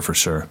future for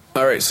sure.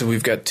 All right, so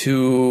we've got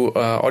 2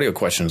 audio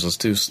questions. Let's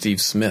do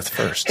Steve Smith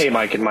first. Hey,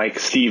 Mike and Mike.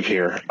 Steve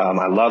here.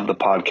 I love the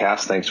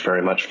podcast. Thanks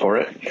very much for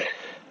it.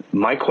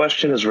 My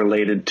question is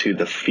related to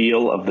the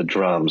feel of the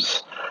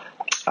drums.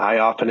 I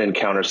often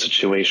encounter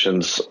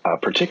situations,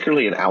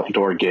 particularly in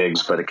outdoor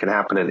gigs, but it can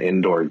happen in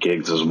indoor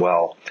gigs as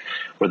well,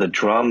 where the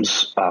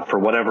drums, for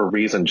whatever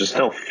reason, just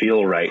don't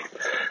feel right.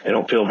 They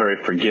don't feel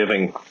very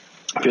forgiving.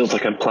 It feels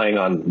like I'm playing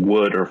on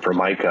wood or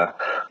formica,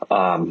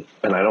 and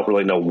I don't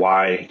really know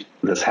why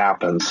this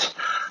happens,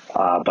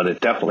 but it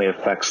definitely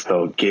affects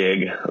the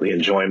gig, the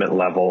enjoyment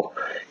level,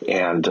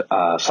 and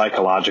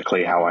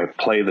psychologically how I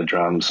play the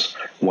drums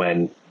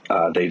when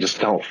they just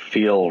don't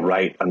feel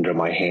right under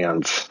my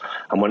hands.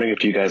 I'm wondering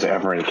if you guys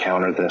ever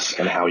encounter this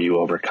and how you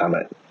overcome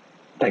it.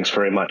 Thanks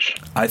very much.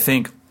 I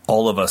think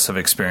all of us have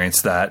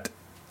experienced that.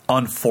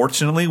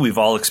 Unfortunately, we've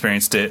all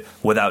experienced it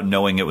without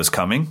knowing it was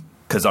coming,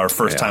 because our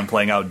first time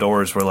playing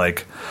outdoors, we're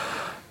like,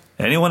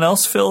 anyone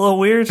else feel a little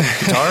weird?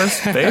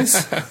 Guitars,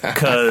 bass?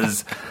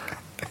 Because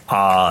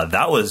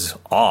that was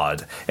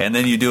odd. And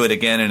then you do it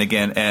again and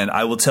again. And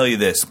I will tell you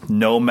this,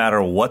 no matter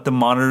what the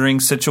monitoring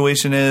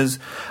situation is,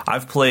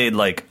 I've played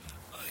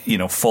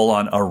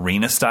full-on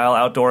arena-style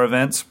outdoor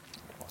events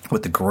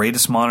with the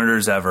greatest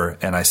monitors ever,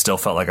 and I still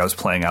felt like I was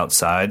playing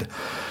outside.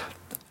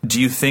 Do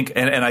you think,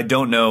 and I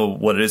don't know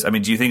what it is, I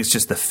mean, do you think it's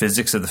just the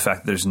physics of the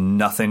fact that there's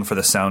nothing for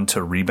the sound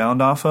to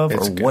rebound off of,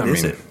 or what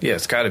is it? Yeah,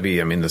 it's got to be.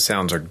 I mean, the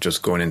sounds are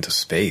just going into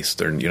space.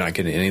 You're not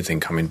getting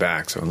anything coming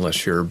back. So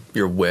unless your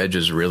wedge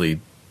is really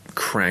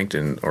cranked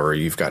or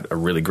you've got a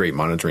really great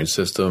monitoring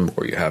system,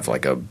 or you have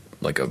like a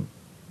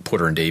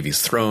Porter and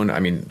Davies throne, I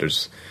mean,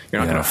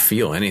 you're not going to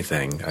feel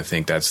anything. I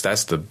think that's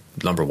the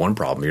number one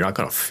problem. You're not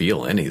going to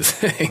feel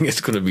anything.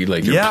 It's going to be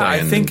like you're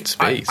playing in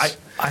space.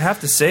 I have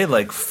to say,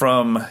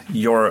 from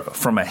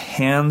a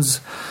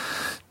hands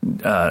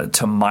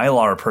to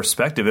Mylar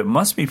perspective, it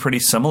must be pretty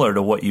similar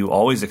to what you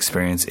always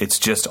experience. It's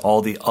just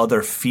all the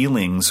other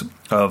feelings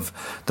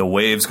of the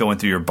waves going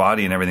through your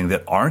body and everything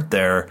that aren't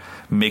there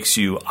makes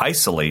you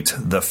isolate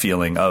the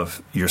feeling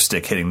of your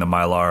stick hitting the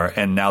Mylar,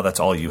 and now that's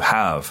all you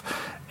have.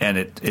 And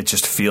it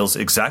just feels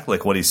exactly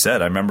like what he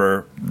said. I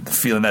remember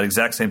feeling that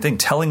exact same thing,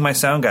 telling my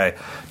sound guy,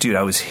 dude,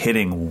 I was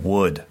hitting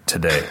wood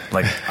today.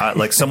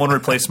 Like someone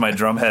replaced my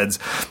drum heads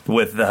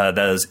with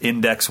those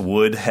index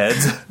wood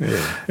heads.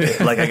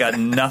 Like I got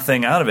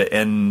nothing out of it.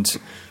 And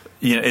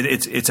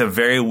it's a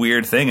very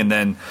weird thing. And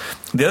then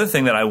the other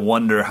thing that I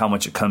wonder how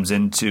much it comes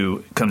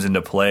into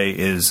play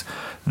is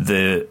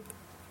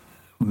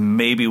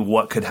maybe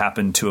what could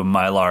happen to a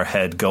Mylar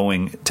head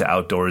going to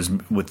outdoors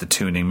with the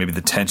tuning. Maybe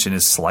the tension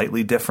is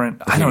slightly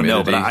different. I don't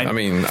know, but I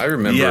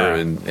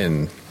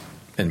remember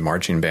in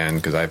marching band,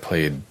 because I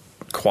played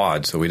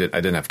quad, so I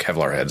didn't have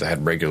Kevlar heads. I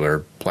had regular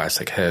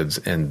plastic heads,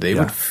 and they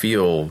would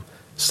feel.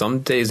 Some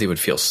days they would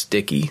feel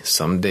sticky.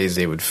 Some days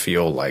they would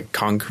feel like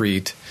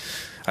concrete.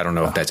 I don't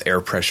know if that's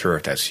air pressure,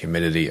 if that's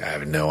humidity. I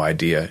have no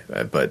idea,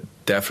 but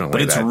definitely,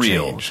 but it's that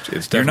real.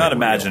 Changed. You're not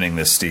imagining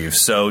this, Steve.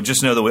 So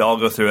just know that we all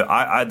go through it.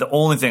 The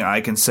only thing I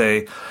can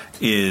say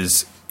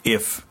is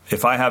if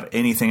I have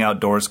anything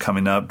outdoors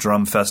coming up,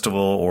 drum festival,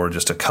 or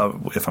just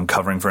if I'm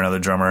covering for another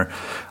drummer,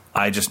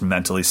 I just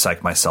mentally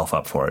psych myself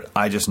up for it.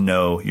 I just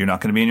know you're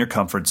not going to be in your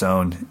comfort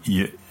zone.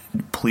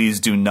 Please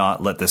do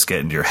not let this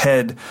get into your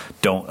head.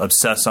 Don't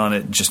obsess on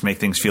it. Just make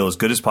things feel as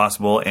good as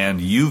possible. And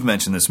you've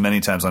mentioned this many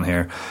times on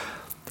here.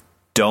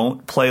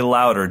 Don't play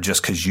louder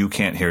just because you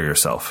can't hear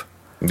yourself.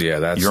 Yeah,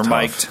 that's You're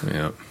tough. mic'd.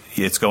 Yeah.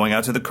 It's going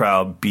out to the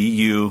crowd. Be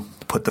you.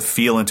 Put the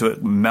feel into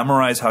it.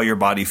 Memorize how your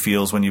body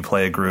feels when you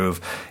play a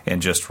groove,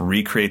 and just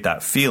recreate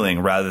that feeling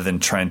rather than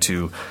trying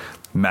to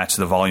match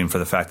the volume for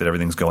the fact that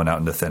everything's going out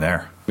into thin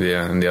air.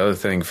 Yeah, and the other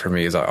thing for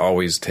me is I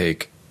always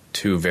take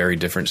 2 very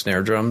different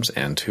snare drums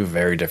and 2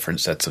 very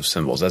different sets of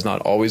cymbals. That's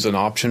not always an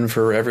option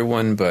for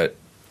everyone, but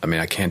I mean,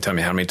 I can't tell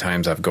me how many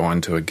times I've gone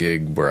to a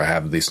gig where I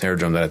have the snare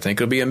drum that I think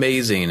will be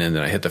amazing, and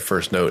then I hit the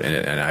first note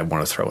and I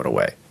want to throw it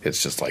away.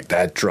 It's just like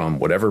that drum,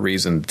 whatever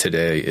reason,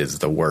 today is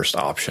the worst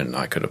option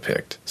I could have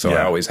picked. So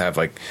I always have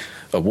like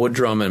a wood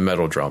drum and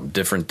metal drum,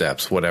 different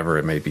depths, whatever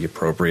it may be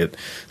appropriate.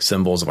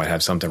 Cymbals, if I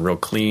have something real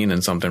clean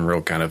and something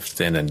real kind of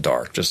thin and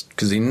dark, just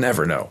because you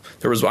never know.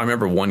 I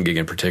remember one gig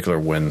in particular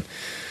when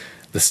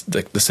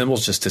the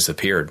cymbals just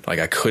disappeared. Like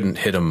I couldn't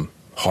hit them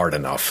hard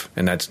enough,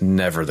 and that's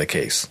never the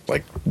case.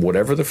 Like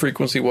whatever the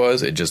frequency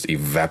was, it just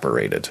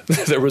evaporated.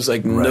 There was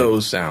like no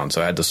sound,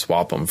 so I had to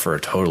swap them for a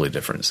totally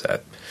different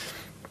set.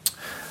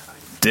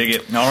 Dig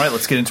it. All right,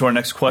 let's get into our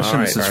next question.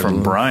 This is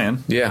from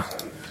Brian. Yeah,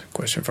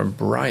 question from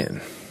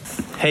Brian.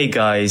 Hey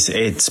guys,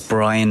 it's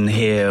Brian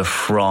here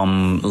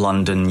from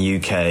London,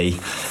 UK.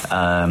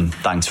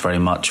 Thanks very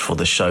much for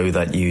the show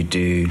that you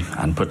do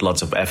and put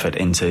lots of effort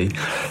into.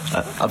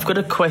 I've got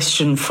a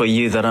question for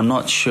you that I'm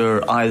not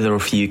sure either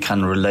of you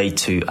can relate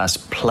to as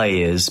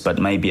players, but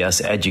maybe as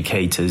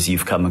educators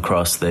you've come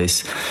across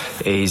this,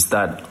 is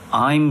that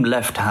I'm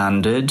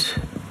left-handed,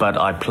 but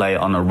I play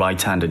on a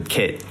right-handed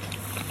kit.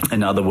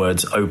 In other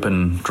words,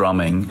 open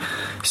drumming.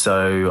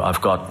 So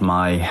I've got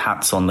my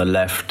hats on the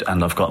left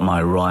and I've got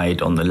my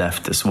ride on the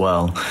left as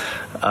well.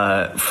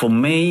 For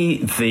me,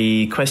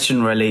 the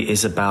question really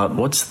is about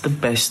what's the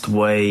best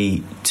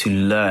way to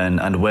learn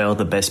and where are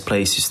the best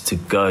places to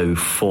go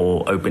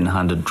for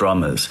open-handed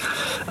drummers.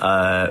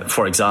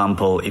 For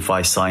example, if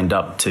I signed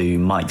up to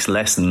Mike's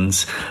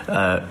lessons,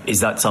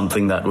 is that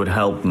something that would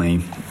help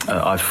me?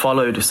 I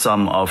followed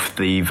some of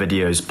the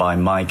videos by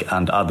Mike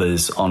and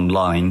others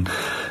online,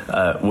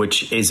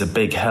 which is a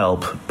big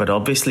help, but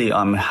obviously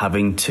I'm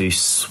having to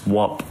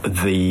swap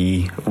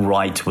the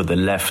right with the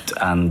left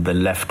and the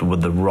left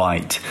with the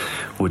right,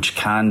 which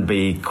can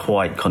be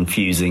quite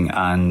confusing,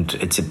 and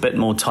it's a bit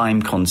more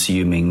time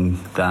consuming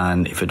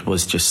than if it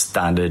was just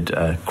standard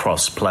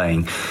cross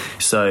playing.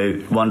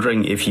 So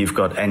wondering if you've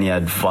got any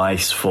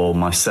advice for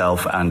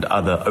myself and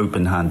other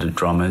open-handed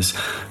drummers,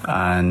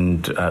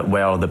 and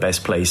where are the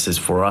best places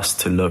for us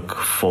to look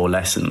for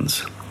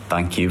lessons?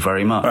 Thank you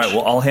very much. All right,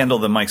 well, I'll handle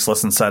the Mike's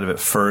lesson side of it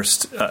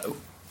first.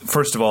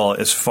 First of all,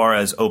 as far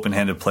as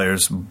open-handed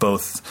players,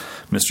 both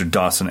Mr.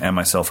 Dawson and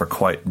myself are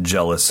quite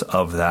jealous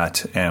of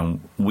that,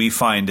 and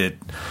we've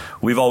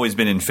always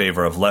been in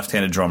favor of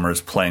left-handed drummers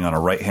playing on a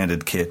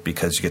right-handed kit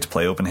because you get to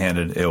play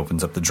open-handed. It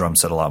opens up the drum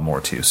set a lot more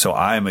too. So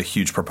I am a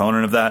huge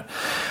proponent of that.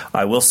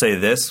 I will say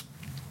this.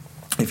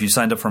 If you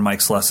signed up for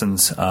Mike's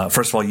lessons,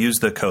 first of all, use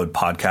the code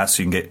podcast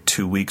so you can get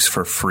 2 weeks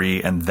for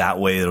free, and that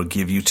way it'll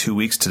give you 2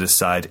 weeks to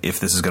decide if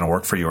this is going to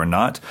work for you or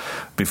not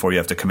before you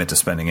have to commit to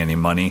spending any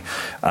money.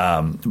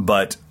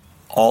 But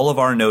all of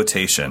our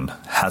notation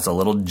has a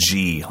little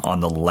G on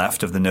the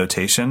left of the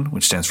notation,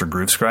 which stands for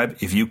Groove Scribe.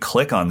 If you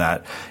click on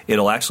that,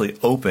 it'll actually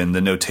open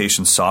the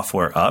notation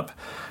software up,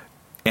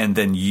 and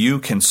then you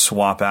can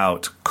swap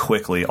out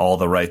quickly all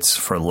the rights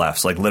for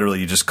lefts. Like literally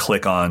you just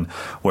click on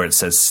where it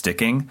says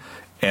sticking,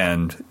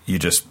 and you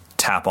just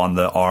tap on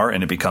the R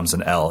and it becomes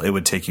an L. It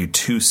would take you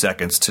 2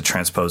 seconds to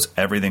transpose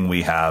everything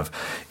we have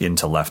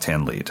into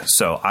left-hand lead.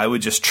 So I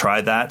would just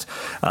try that.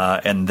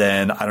 And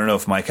then I don't know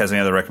if Mike has any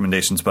other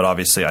recommendations, but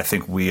obviously I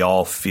think we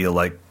all feel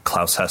like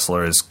Klaus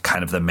Hessler is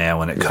kind of the man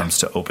when it comes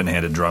to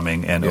open-handed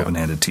drumming and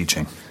open-handed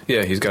teaching.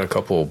 Yeah, he's got a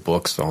couple of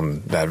books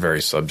on that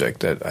very subject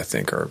that I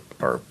think are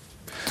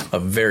a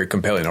very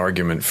compelling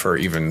argument for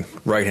even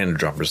right-handed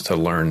drummers to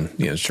learn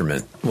the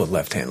instrument with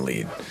left-hand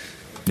lead.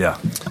 Yeah.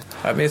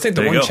 I mean, I think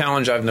the one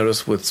challenge I've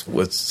noticed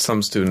with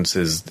some students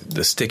is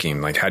the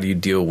sticking. Like, how do you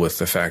deal with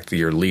the fact that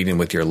you're leading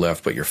with your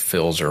left, but your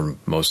fills are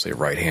mostly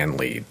right-hand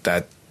lead?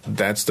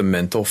 that's the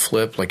mental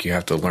flip. Like you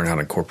have to learn how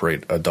to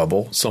incorporate a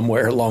double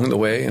somewhere along the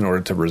way in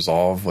order to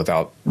resolve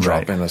without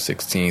dropping a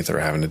 16th or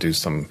having to do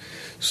some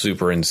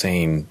super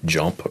insane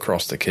jump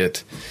across the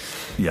kit.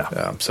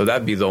 Yeah. So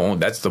that'd be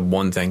that's the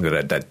one thing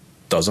that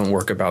doesn't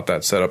work about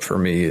that setup for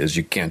me is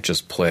you can't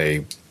just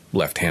play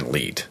left-hand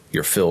lead.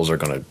 Your fills are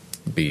going to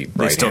be right-hand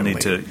lead. They still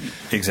need to,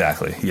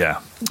 exactly.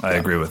 Yeah, I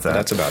agree with that.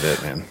 That's about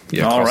it, man.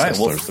 Yeah, all right.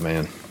 Well, the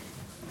man.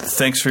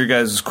 Thanks for your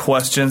guys'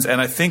 questions. And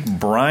I think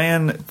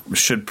Brian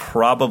should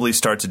probably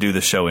start to do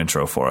the show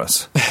intro for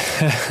us.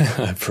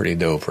 Pretty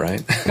dope,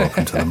 right?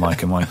 Welcome to the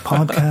Mike and Mike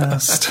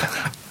podcast,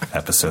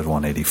 episode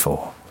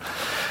 184.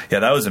 Yeah,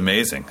 that was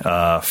amazing.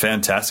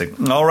 Fantastic.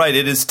 All right,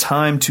 it is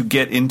time to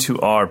get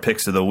into our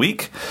picks of the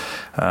week.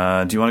 Do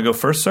you want to go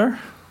first, sir?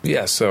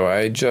 Yeah, so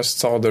I just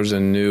saw there's a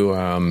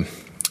new,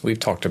 we've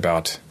talked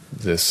about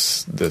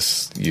this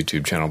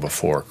YouTube channel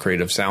before,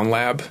 Creative Sound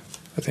Lab,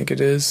 I think it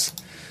is.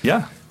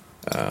 Yeah.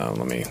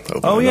 Let me open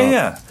it up.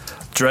 Yeah.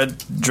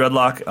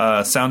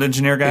 Dreadlock sound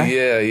engineer guy?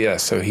 Yeah.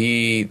 So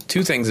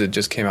two things that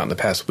just came out in the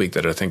past week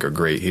that I think are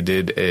great. He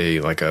did a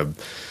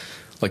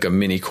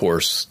mini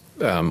course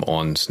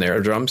on snare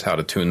drums, how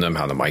to tune them,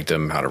 how to mic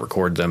them, how to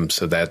record them.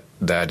 So that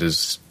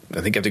is, I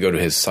think you have to go to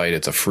his site.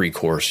 It's a free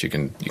course. You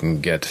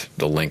can get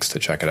the links to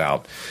check it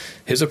out.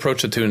 His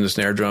approach to tuning the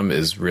snare drum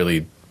is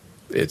really,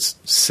 it's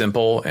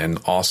simple and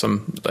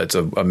awesome. It's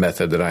a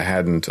method that I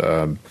hadn't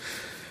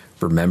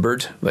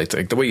remembered, like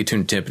the way you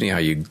tune timpani, how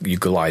you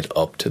glide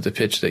up to the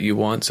pitch that you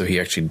want. So he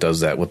actually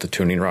does that with the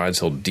tuning rods.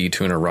 He'll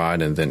detune a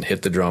rod and then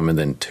hit the drum and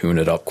then tune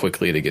it up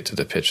quickly to get to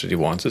the pitch that he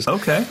wants.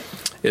 Okay.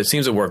 It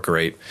seems to work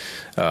great.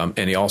 And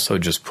he also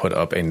just put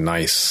up a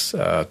nice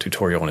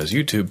tutorial on his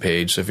YouTube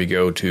page. So if you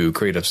go to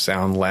Creative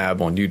Sound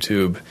Lab on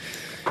YouTube,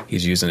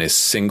 he's using a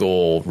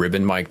single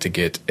ribbon mic to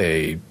get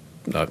a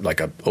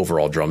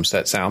overall drum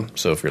set sound.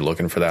 So if you're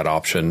looking for that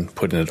option,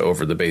 putting it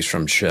over the bass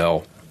drum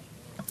shell,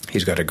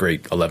 he's got a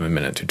great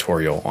 11-minute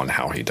tutorial on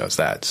how he does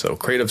that. So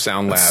Creative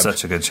Sound Lab. That's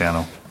such a good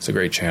channel. It's a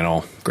great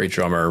channel. Great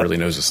drummer, really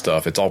knows his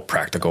stuff. It's all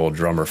practical,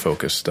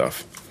 drummer-focused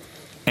stuff.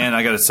 And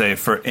I got to say,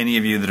 for any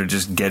of you that are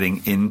just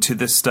getting into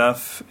this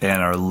stuff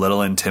and are a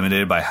little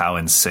intimidated by how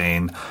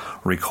insane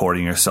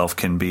recording yourself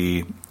can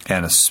be,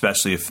 and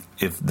especially if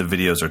the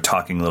videos are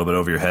talking a little bit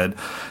over your head,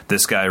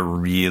 this guy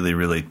really,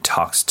 really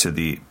talks to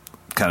the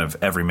kind of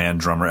everyman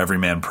drummer,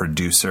 everyman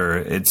producer.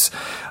 It's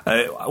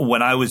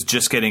when I was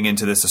just getting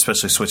into this,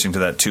 especially switching to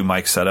that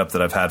 2-mic setup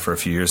that I've had for a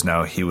few years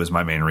now, he was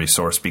my main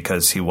resource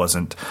because he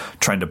wasn't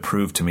trying to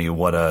prove to me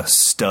what a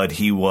stud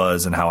he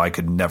was and how I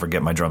could never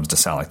get my drums to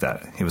sound like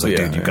that. He was like,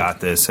 dude, you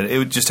got this. And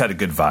it just had a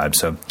good vibe.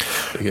 So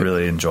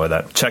really enjoy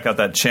that. Check out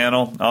that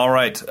channel. All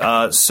right.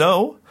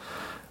 So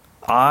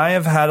I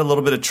have had a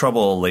little bit of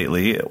trouble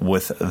lately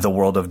with the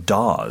world of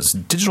DAWs,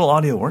 digital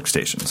audio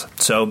workstations.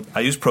 So I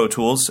use Pro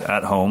Tools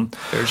at home.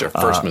 There's your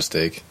first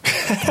mistake.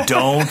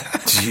 Don't,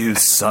 you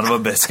son of a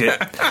biscuit.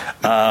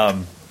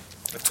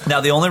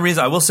 Now, the only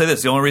reason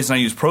I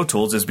use Pro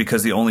Tools is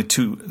because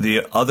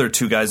the other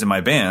two guys in my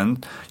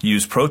band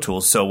use Pro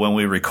Tools. So when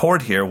we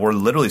record here, we're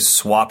literally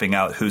swapping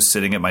out who's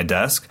sitting at my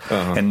desk,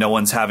 and no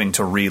one's having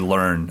to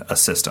relearn a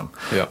system.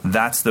 Yeah.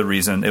 That's the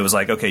reason. It was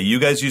like, okay, you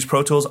guys use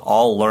Pro Tools,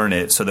 I'll learn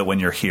it so that when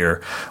you're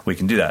here, we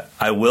can do that.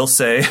 I will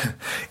say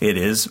it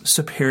is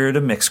superior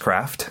to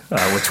Mixcraft,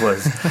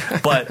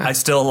 but I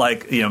still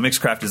like,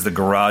 Mixcraft is the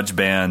garage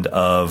band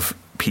of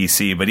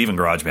PC, but even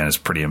GarageBand is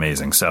pretty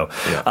amazing. So,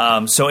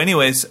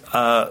 anyways,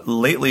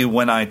 lately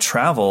when I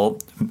travel,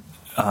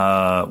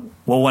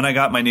 when I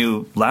got my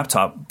new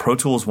laptop, Pro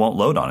Tools won't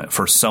load on it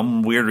for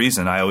some weird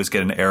reason. I always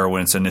get an error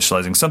when it's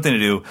initializing, something to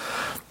do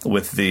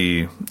with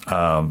the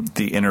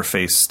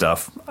interface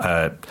stuff.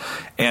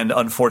 And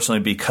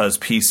unfortunately, because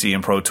PC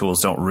and Pro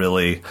Tools don't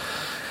really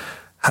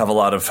have a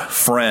lot of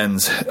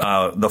friends,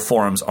 the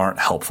forums aren't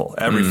helpful.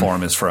 Every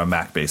forum is for a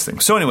Mac-based thing.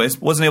 So anyways,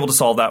 wasn't able to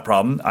solve that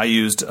problem. I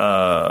used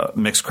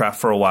Mixcraft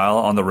for a while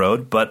on the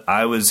road, but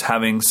I was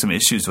having some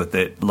issues with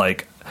it.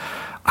 Like,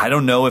 I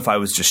don't know if I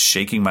was just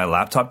shaking my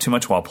laptop too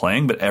much while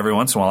playing, but every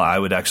once in a while I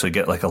would actually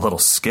get like a little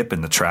skip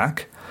in the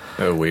track.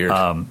 Oh, weird.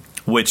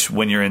 Which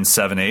when you're in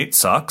 7/8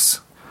 sucks.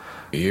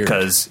 Weird.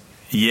 Because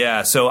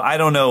so I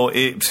don't know.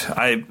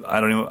 I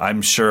don't know.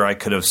 I'm sure I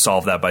could have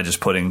solved that by just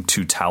putting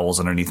 2 towels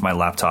underneath my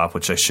laptop,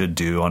 which I should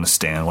do on a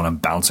stand when I'm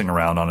bouncing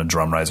around on a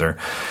drum riser.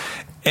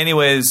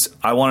 Anyways,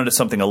 I wanted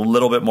something a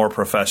little bit more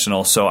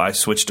professional, so I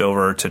switched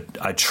over to.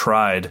 I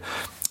tried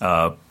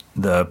the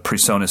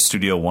PreSonus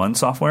Studio One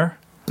software.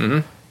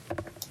 Mm-hmm.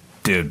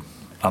 Dude,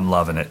 I'm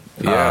loving it.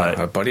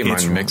 Yeah, a buddy of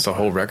mine mixed a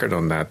whole record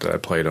on that I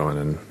played on,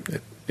 and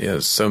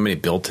there's so many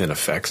built-in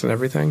effects and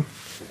everything.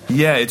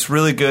 Yeah, it's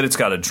really good. It's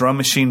got a drum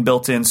machine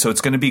built in, so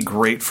it's going to be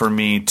great for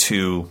me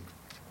to...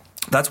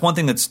 That's one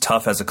thing that's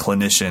tough as a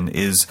clinician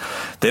is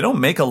they don't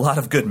make a lot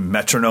of good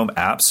metronome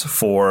apps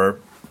for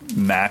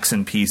Macs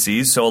and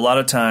PCs. So a lot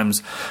of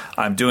times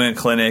I'm doing a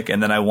clinic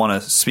and then I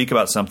want to speak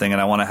about something and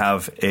I want to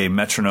have a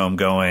metronome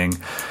going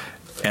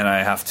and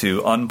I have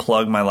to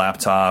unplug my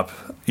laptop,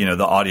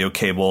 the audio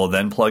cable,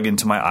 then plug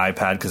into my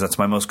iPad because that's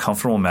my most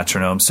comfortable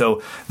metronome.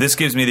 So this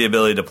gives me the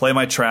ability to play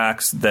my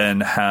tracks,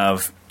 then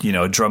have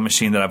a drum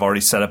machine that I've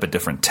already set up at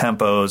different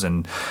tempos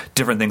and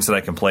different things that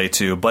I can play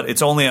to. But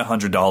it's only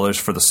 $100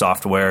 for the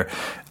software.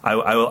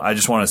 I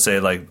just want to say,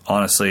 like,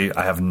 honestly,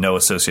 I have no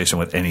association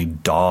with any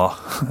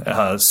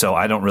DAW, so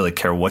I don't really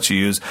care what you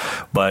use.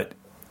 But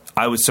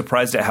I was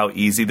surprised at how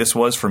easy this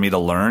was for me to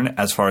learn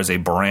as far as a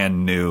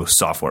brand new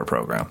software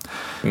program.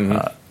 Mm-hmm.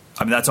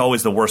 I mean, that's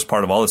always the worst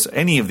part of all this.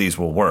 Any of these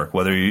will work,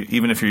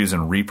 even if you're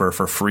using Reaper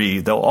for free,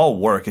 they'll all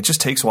work. It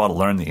just takes a while to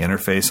learn the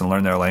interface and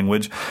learn their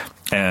language.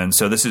 And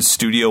so this is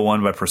Studio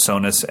One by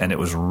Presonus, and it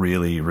was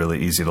really,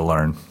 really easy to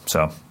learn.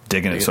 So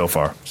digging it so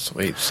far.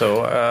 Sweet.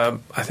 So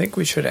I think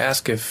we should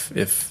ask if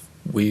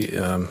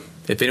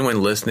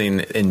anyone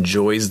listening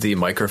enjoys the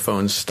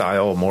microphone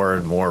style,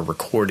 more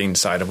recording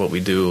side of what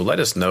we do.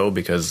 Let us know,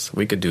 because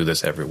we could do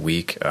this every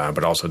week,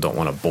 but also don't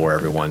want to bore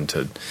everyone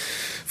to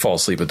fall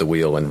asleep at the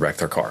wheel and wreck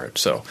their car.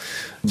 So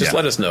just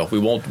let us know. We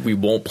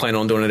won't plan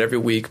on doing it every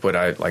week,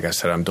 but like I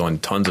said, I'm doing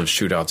tons of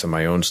shootouts in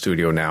my own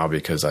studio now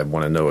because I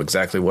want to know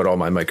exactly what all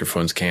my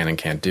microphones can and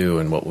can't do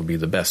and what would be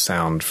the best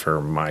sound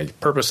for my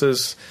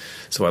purposes.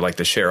 So I'd like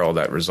to share all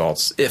that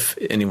results if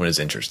anyone is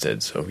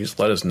interested. So just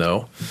let us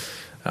know.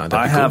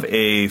 I have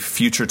a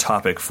future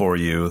topic for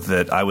you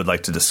that I would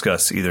like to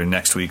discuss either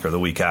next week or the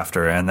week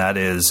after, and that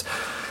is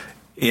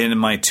in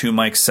my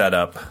 2-mic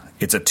setup,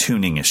 it's a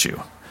tuning issue.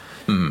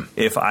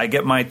 If I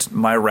get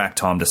my rack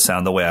tom to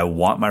sound the way I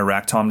want my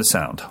rack tom to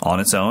sound on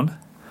its own,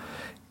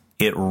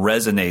 it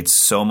resonates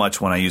so much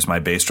when I use my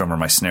bass drum or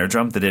my snare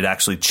drum that it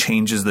actually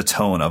changes the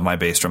tone of my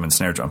bass drum and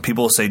snare drum.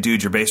 People will say,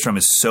 dude, your bass drum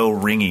is so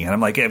ringy. And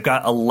I'm like, I've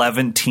got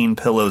 11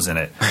 pillows in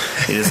it.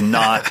 It is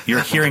not –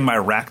 you're hearing my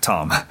rack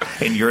tom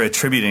and you're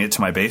attributing it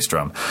to my bass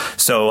drum.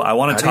 So I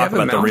want to talk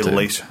about the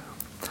relation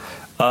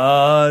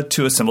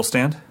to a cymbal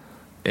stand.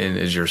 And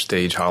is your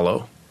stage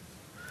hollow?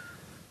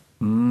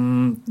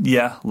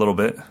 Yeah, a little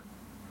bit.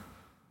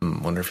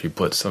 Wonder if you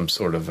put some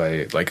sort of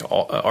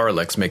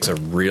RLX makes a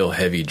real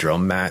heavy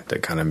drum mat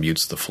that kind of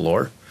mutes the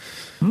floor.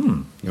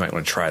 You might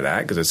want to try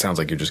that because it sounds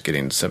like you're just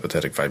getting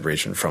sympathetic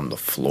vibration from the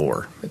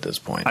floor at this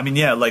point. I mean,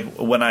 yeah, like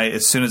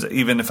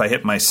even if I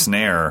hit my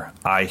snare,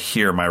 I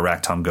hear my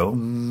rack tom go.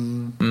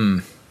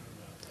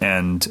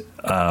 And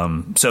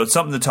so it's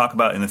something to talk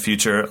about in the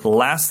future. The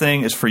last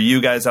thing is for you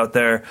guys out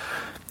there.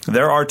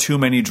 There are too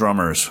many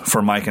drummers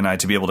for Mike and I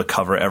to be able to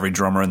cover every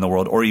drummer in the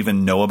world or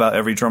even know about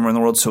every drummer in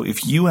the world. So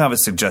if you have a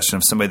suggestion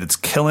of somebody that's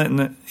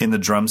killing in the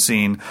drum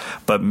scene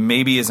but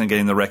maybe isn't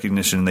getting the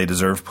recognition they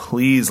deserve,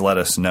 please let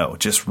us know.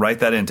 Just write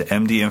that into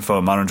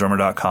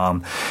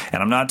mdinfo@moderndrummer.com.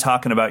 And I'm not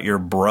talking about your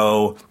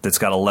bro that's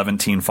got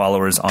 11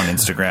 followers on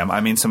Instagram. I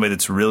mean somebody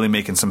that's really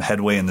making some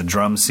headway in the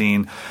drum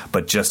scene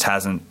but just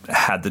hasn't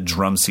had the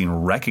drum scene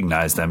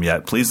recognize them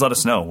yet. Please let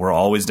us know. We're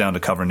always down to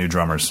cover new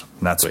drummers.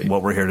 And that's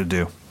what we're here to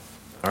do.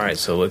 All right,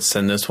 so let's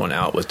send this one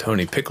out with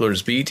Tony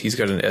Pickler's beat. He's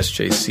got an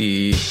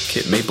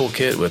SJC maple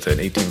kit with an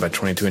 18 by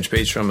 22 inch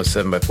bass drum, a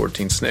 7 by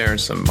 14 snare,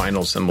 some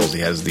vinyl cymbals. He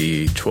has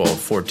the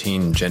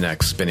 1214 Gen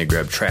X Spinny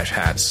Grab trash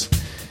hats,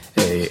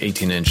 a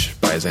 18 inch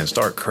Byzance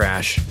Stark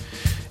crash,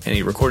 and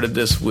he recorded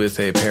this with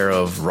a pair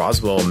of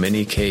Roswell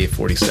Mini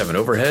K47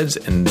 overheads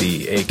and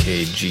the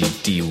AKG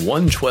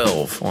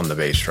D112 on the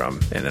bass drum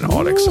and an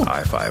Audix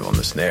i5 on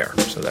the snare.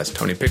 So that's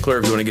Tony Pickler.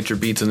 If you want to get your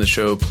beats in the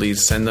show,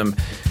 please send them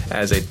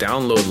as a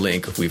download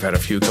link. We've had a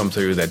few come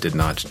through that did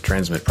not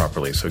transmit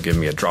properly, so give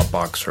me a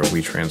Dropbox or a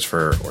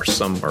WeTransfer or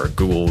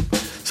Google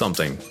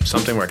something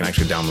where I can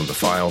actually download the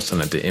file.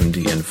 Send it to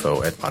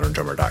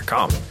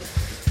mdinfo@moderndrummer.com.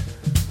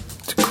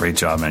 It's a great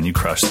job, man. You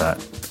crushed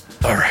that.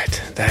 All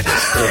right, that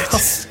is it.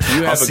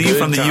 I'll see you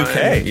from the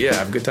UK. Yeah,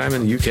 have a good time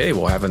in the UK.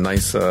 We'll have a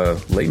nice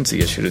latency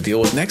issue to deal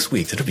with next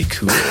week. That'll be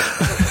cool.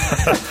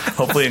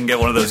 Hopefully I can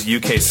get one of those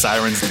UK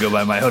sirens to go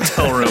by my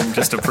hotel room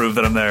just to prove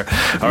that I'm there.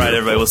 All right,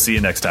 everybody, we'll see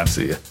you next time.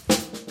 See ya.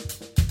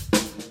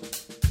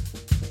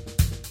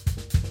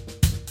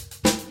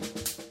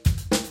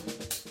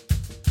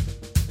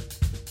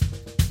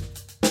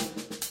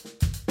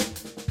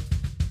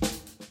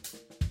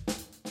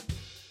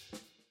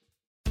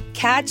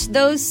 Catch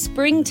those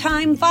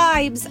springtime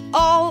vibes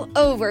all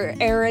over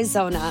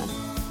Arizona.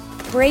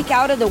 Break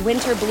out of the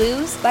winter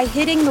blues by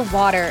hitting the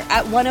water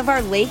at one of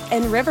our lake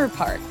and river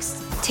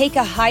parks. Take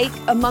a hike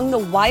among the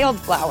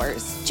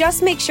wildflowers.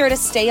 Just make sure to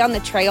stay on the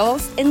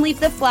trails and leave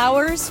the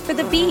flowers for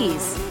the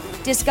bees.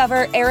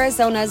 Discover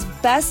Arizona's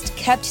best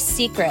kept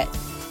secret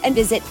and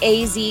visit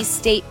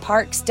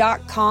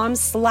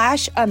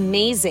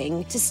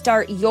azstateparks.com/amazing to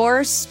start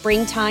your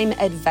springtime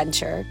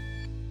adventure.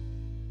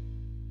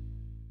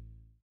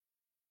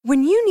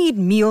 When you need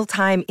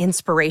mealtime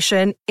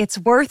inspiration, it's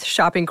worth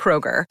shopping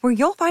Kroger, where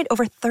you'll find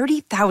over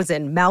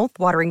 30,000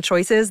 mouth-watering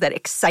choices that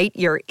excite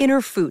your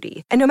inner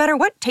foodie. And no matter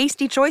what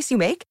tasty choice you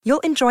make,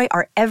 you'll enjoy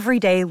our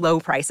everyday low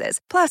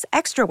prices, plus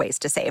extra ways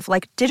to save,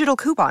 like digital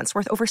coupons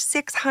worth over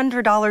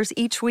 $600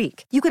 each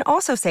week. You can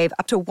also save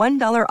up to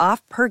 $1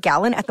 off per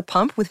gallon at the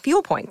pump with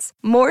fuel points.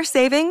 More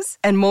savings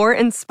and more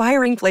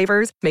inspiring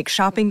flavors make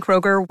shopping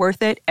Kroger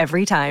worth it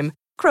every time.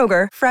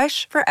 Kroger,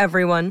 fresh for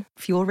everyone.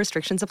 Fuel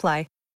restrictions apply.